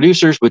costs for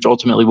producers, which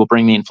ultimately will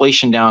bring the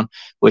inflation down,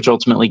 which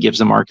ultimately gives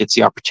the markets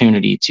the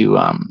opportunity to,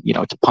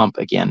 to pump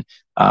again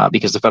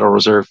because the Federal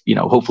Reserve,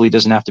 hopefully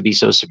doesn't have to be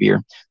so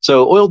severe.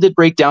 So oil did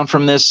break down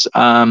from this.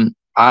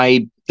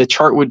 The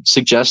chart would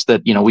suggest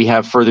that, we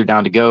have further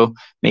down to go.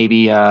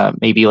 Maybe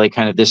like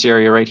kind of this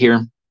area right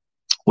here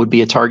would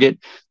be a target.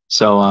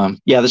 So,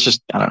 yeah, that's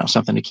just, I don't know,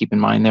 something to keep in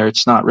mind there.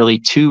 It's not really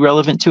too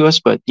relevant to us,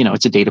 but,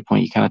 it's a data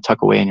point you kind of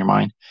tuck away in your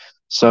mind.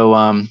 So,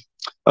 and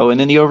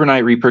then the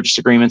overnight repurchase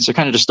agreements are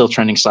kind of just still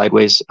trending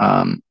sideways.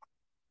 I'm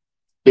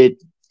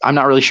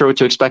not really sure what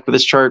to expect with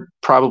this chart.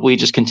 Probably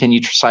just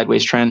continued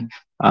sideways trend.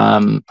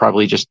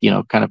 Probably just,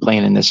 kind of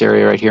playing in this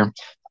area right here.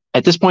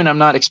 At this point, I'm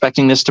not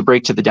expecting this to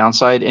break to the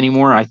downside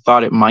anymore. I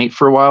thought it might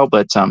for a while,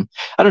 but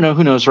I don't know.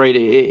 Who knows, right?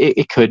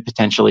 It could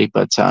potentially,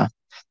 but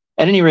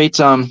at any rate,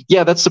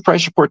 yeah, that's the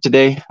price report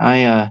today.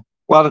 A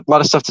lot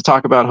of stuff to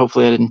talk about.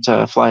 Hopefully, I didn't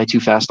fly too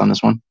fast on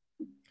this one.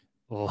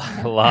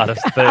 A lot of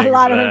things,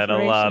 man.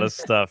 A lot of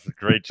stuff.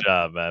 Great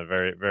job, man.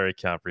 Very, very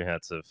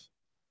comprehensive.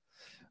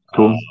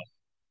 Cool.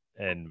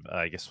 And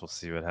I guess we'll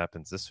see what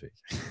happens this week.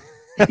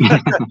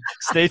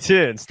 Stay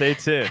tuned. Stay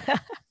tuned.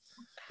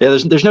 Yeah,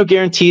 there's no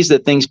guarantees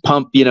that things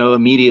pump,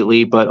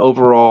 immediately, but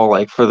overall,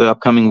 like for the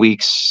upcoming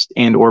weeks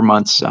and or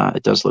months,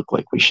 it does look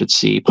like we should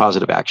see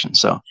positive action.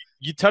 So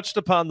you touched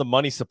upon the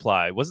money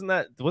supply. Wasn't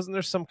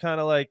there some kind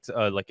of like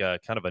a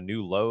kind of a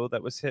new low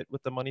that was hit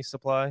with the money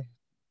supply?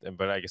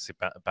 But I guess it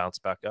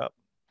bounced back up.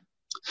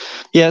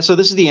 Yeah, so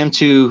this is the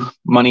M2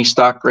 money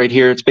stock right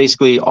here. It's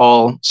basically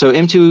all, so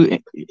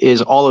M2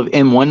 is all of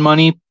M1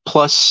 money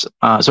plus,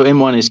 so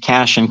M1 is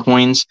cash and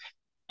coins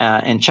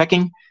and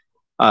checking.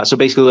 So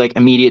basically like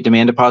immediate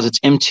demand deposits.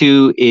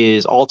 M2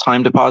 is all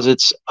time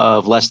deposits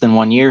of less than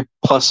 1 year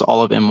plus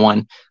all of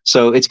M1.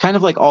 So it's kind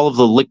of like all of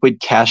the liquid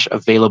cash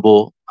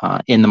available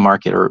in the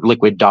market or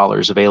liquid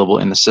dollars available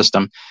in the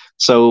system.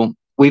 So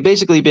we've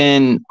basically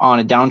been on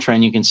a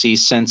downtrend, you can see,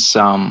 since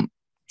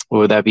what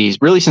would that be?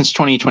 Really since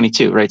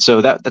 2022, right? So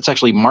that's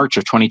actually March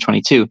of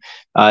 2022.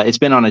 It's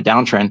been on a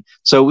downtrend.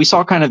 So we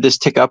saw kind of this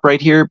tick up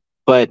right here,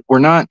 but we're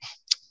not.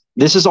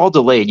 This is all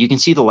delayed. You can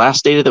see the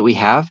last data that we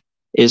have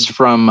is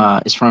from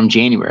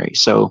January.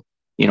 So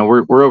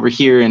we're over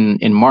here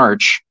in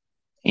March,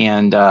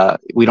 and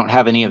we don't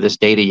have any of this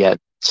data yet.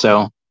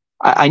 So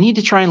I need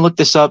to try and look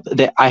this up.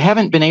 That I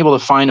haven't been able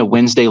to find a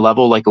Wednesday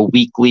level, like a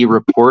weekly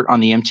report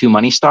on the M2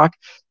 money stock.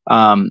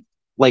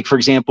 Like for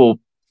example,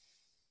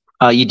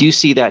 you do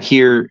see that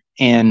here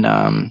in.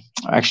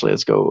 Actually,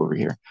 let's go over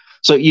here.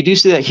 So you do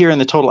see that here in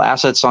the total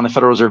assets on the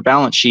Federal Reserve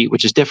balance sheet,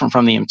 which is different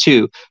from the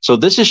M2. So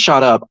this is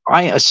shot up.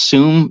 I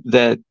assume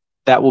that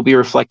will be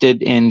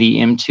reflected in the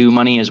M2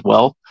 money as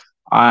well.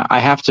 I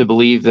have to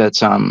believe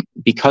that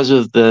because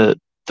of the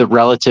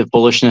relative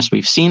bullishness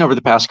we've seen over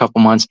the past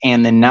couple months,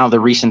 and then now the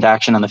recent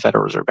action on the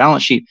Federal Reserve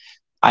balance sheet,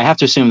 I have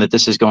to assume that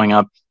this is going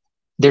up.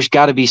 There's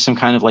got to be some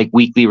kind of like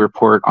weekly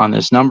report on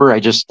this number. I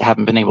just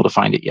haven't been able to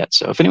find it yet.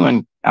 So if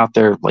anyone out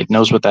there like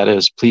knows what that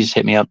is, please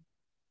hit me up.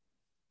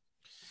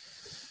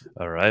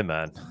 All right,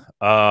 man.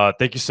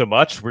 Thank you so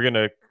much. We're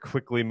gonna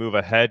quickly move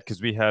ahead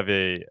because we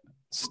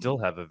still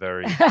have a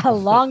very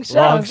long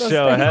show,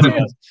 ahead of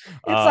us.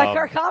 It's like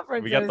our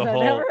conference. We got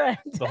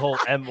the whole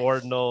M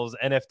ordinals,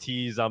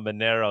 NFTs on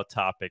Monero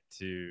topic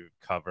to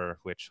cover,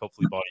 which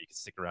hopefully, Bonnie, you can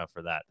stick around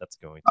for that. That's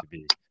going to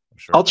be. I'm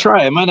sure I'll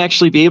try. I might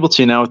actually be able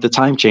to now with the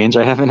time change.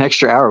 I have an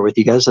extra hour with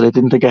you guys that I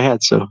didn't think I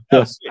had. So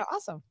yeah.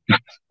 Awesome.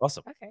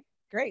 Awesome. Okay,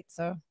 great.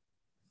 So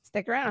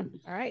stick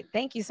around. All right.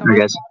 Thank you so much,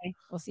 guys. Bonnie.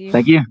 We'll see you.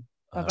 Thank you.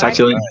 Bye-bye. Talk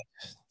to you later.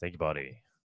 Thank you, buddy.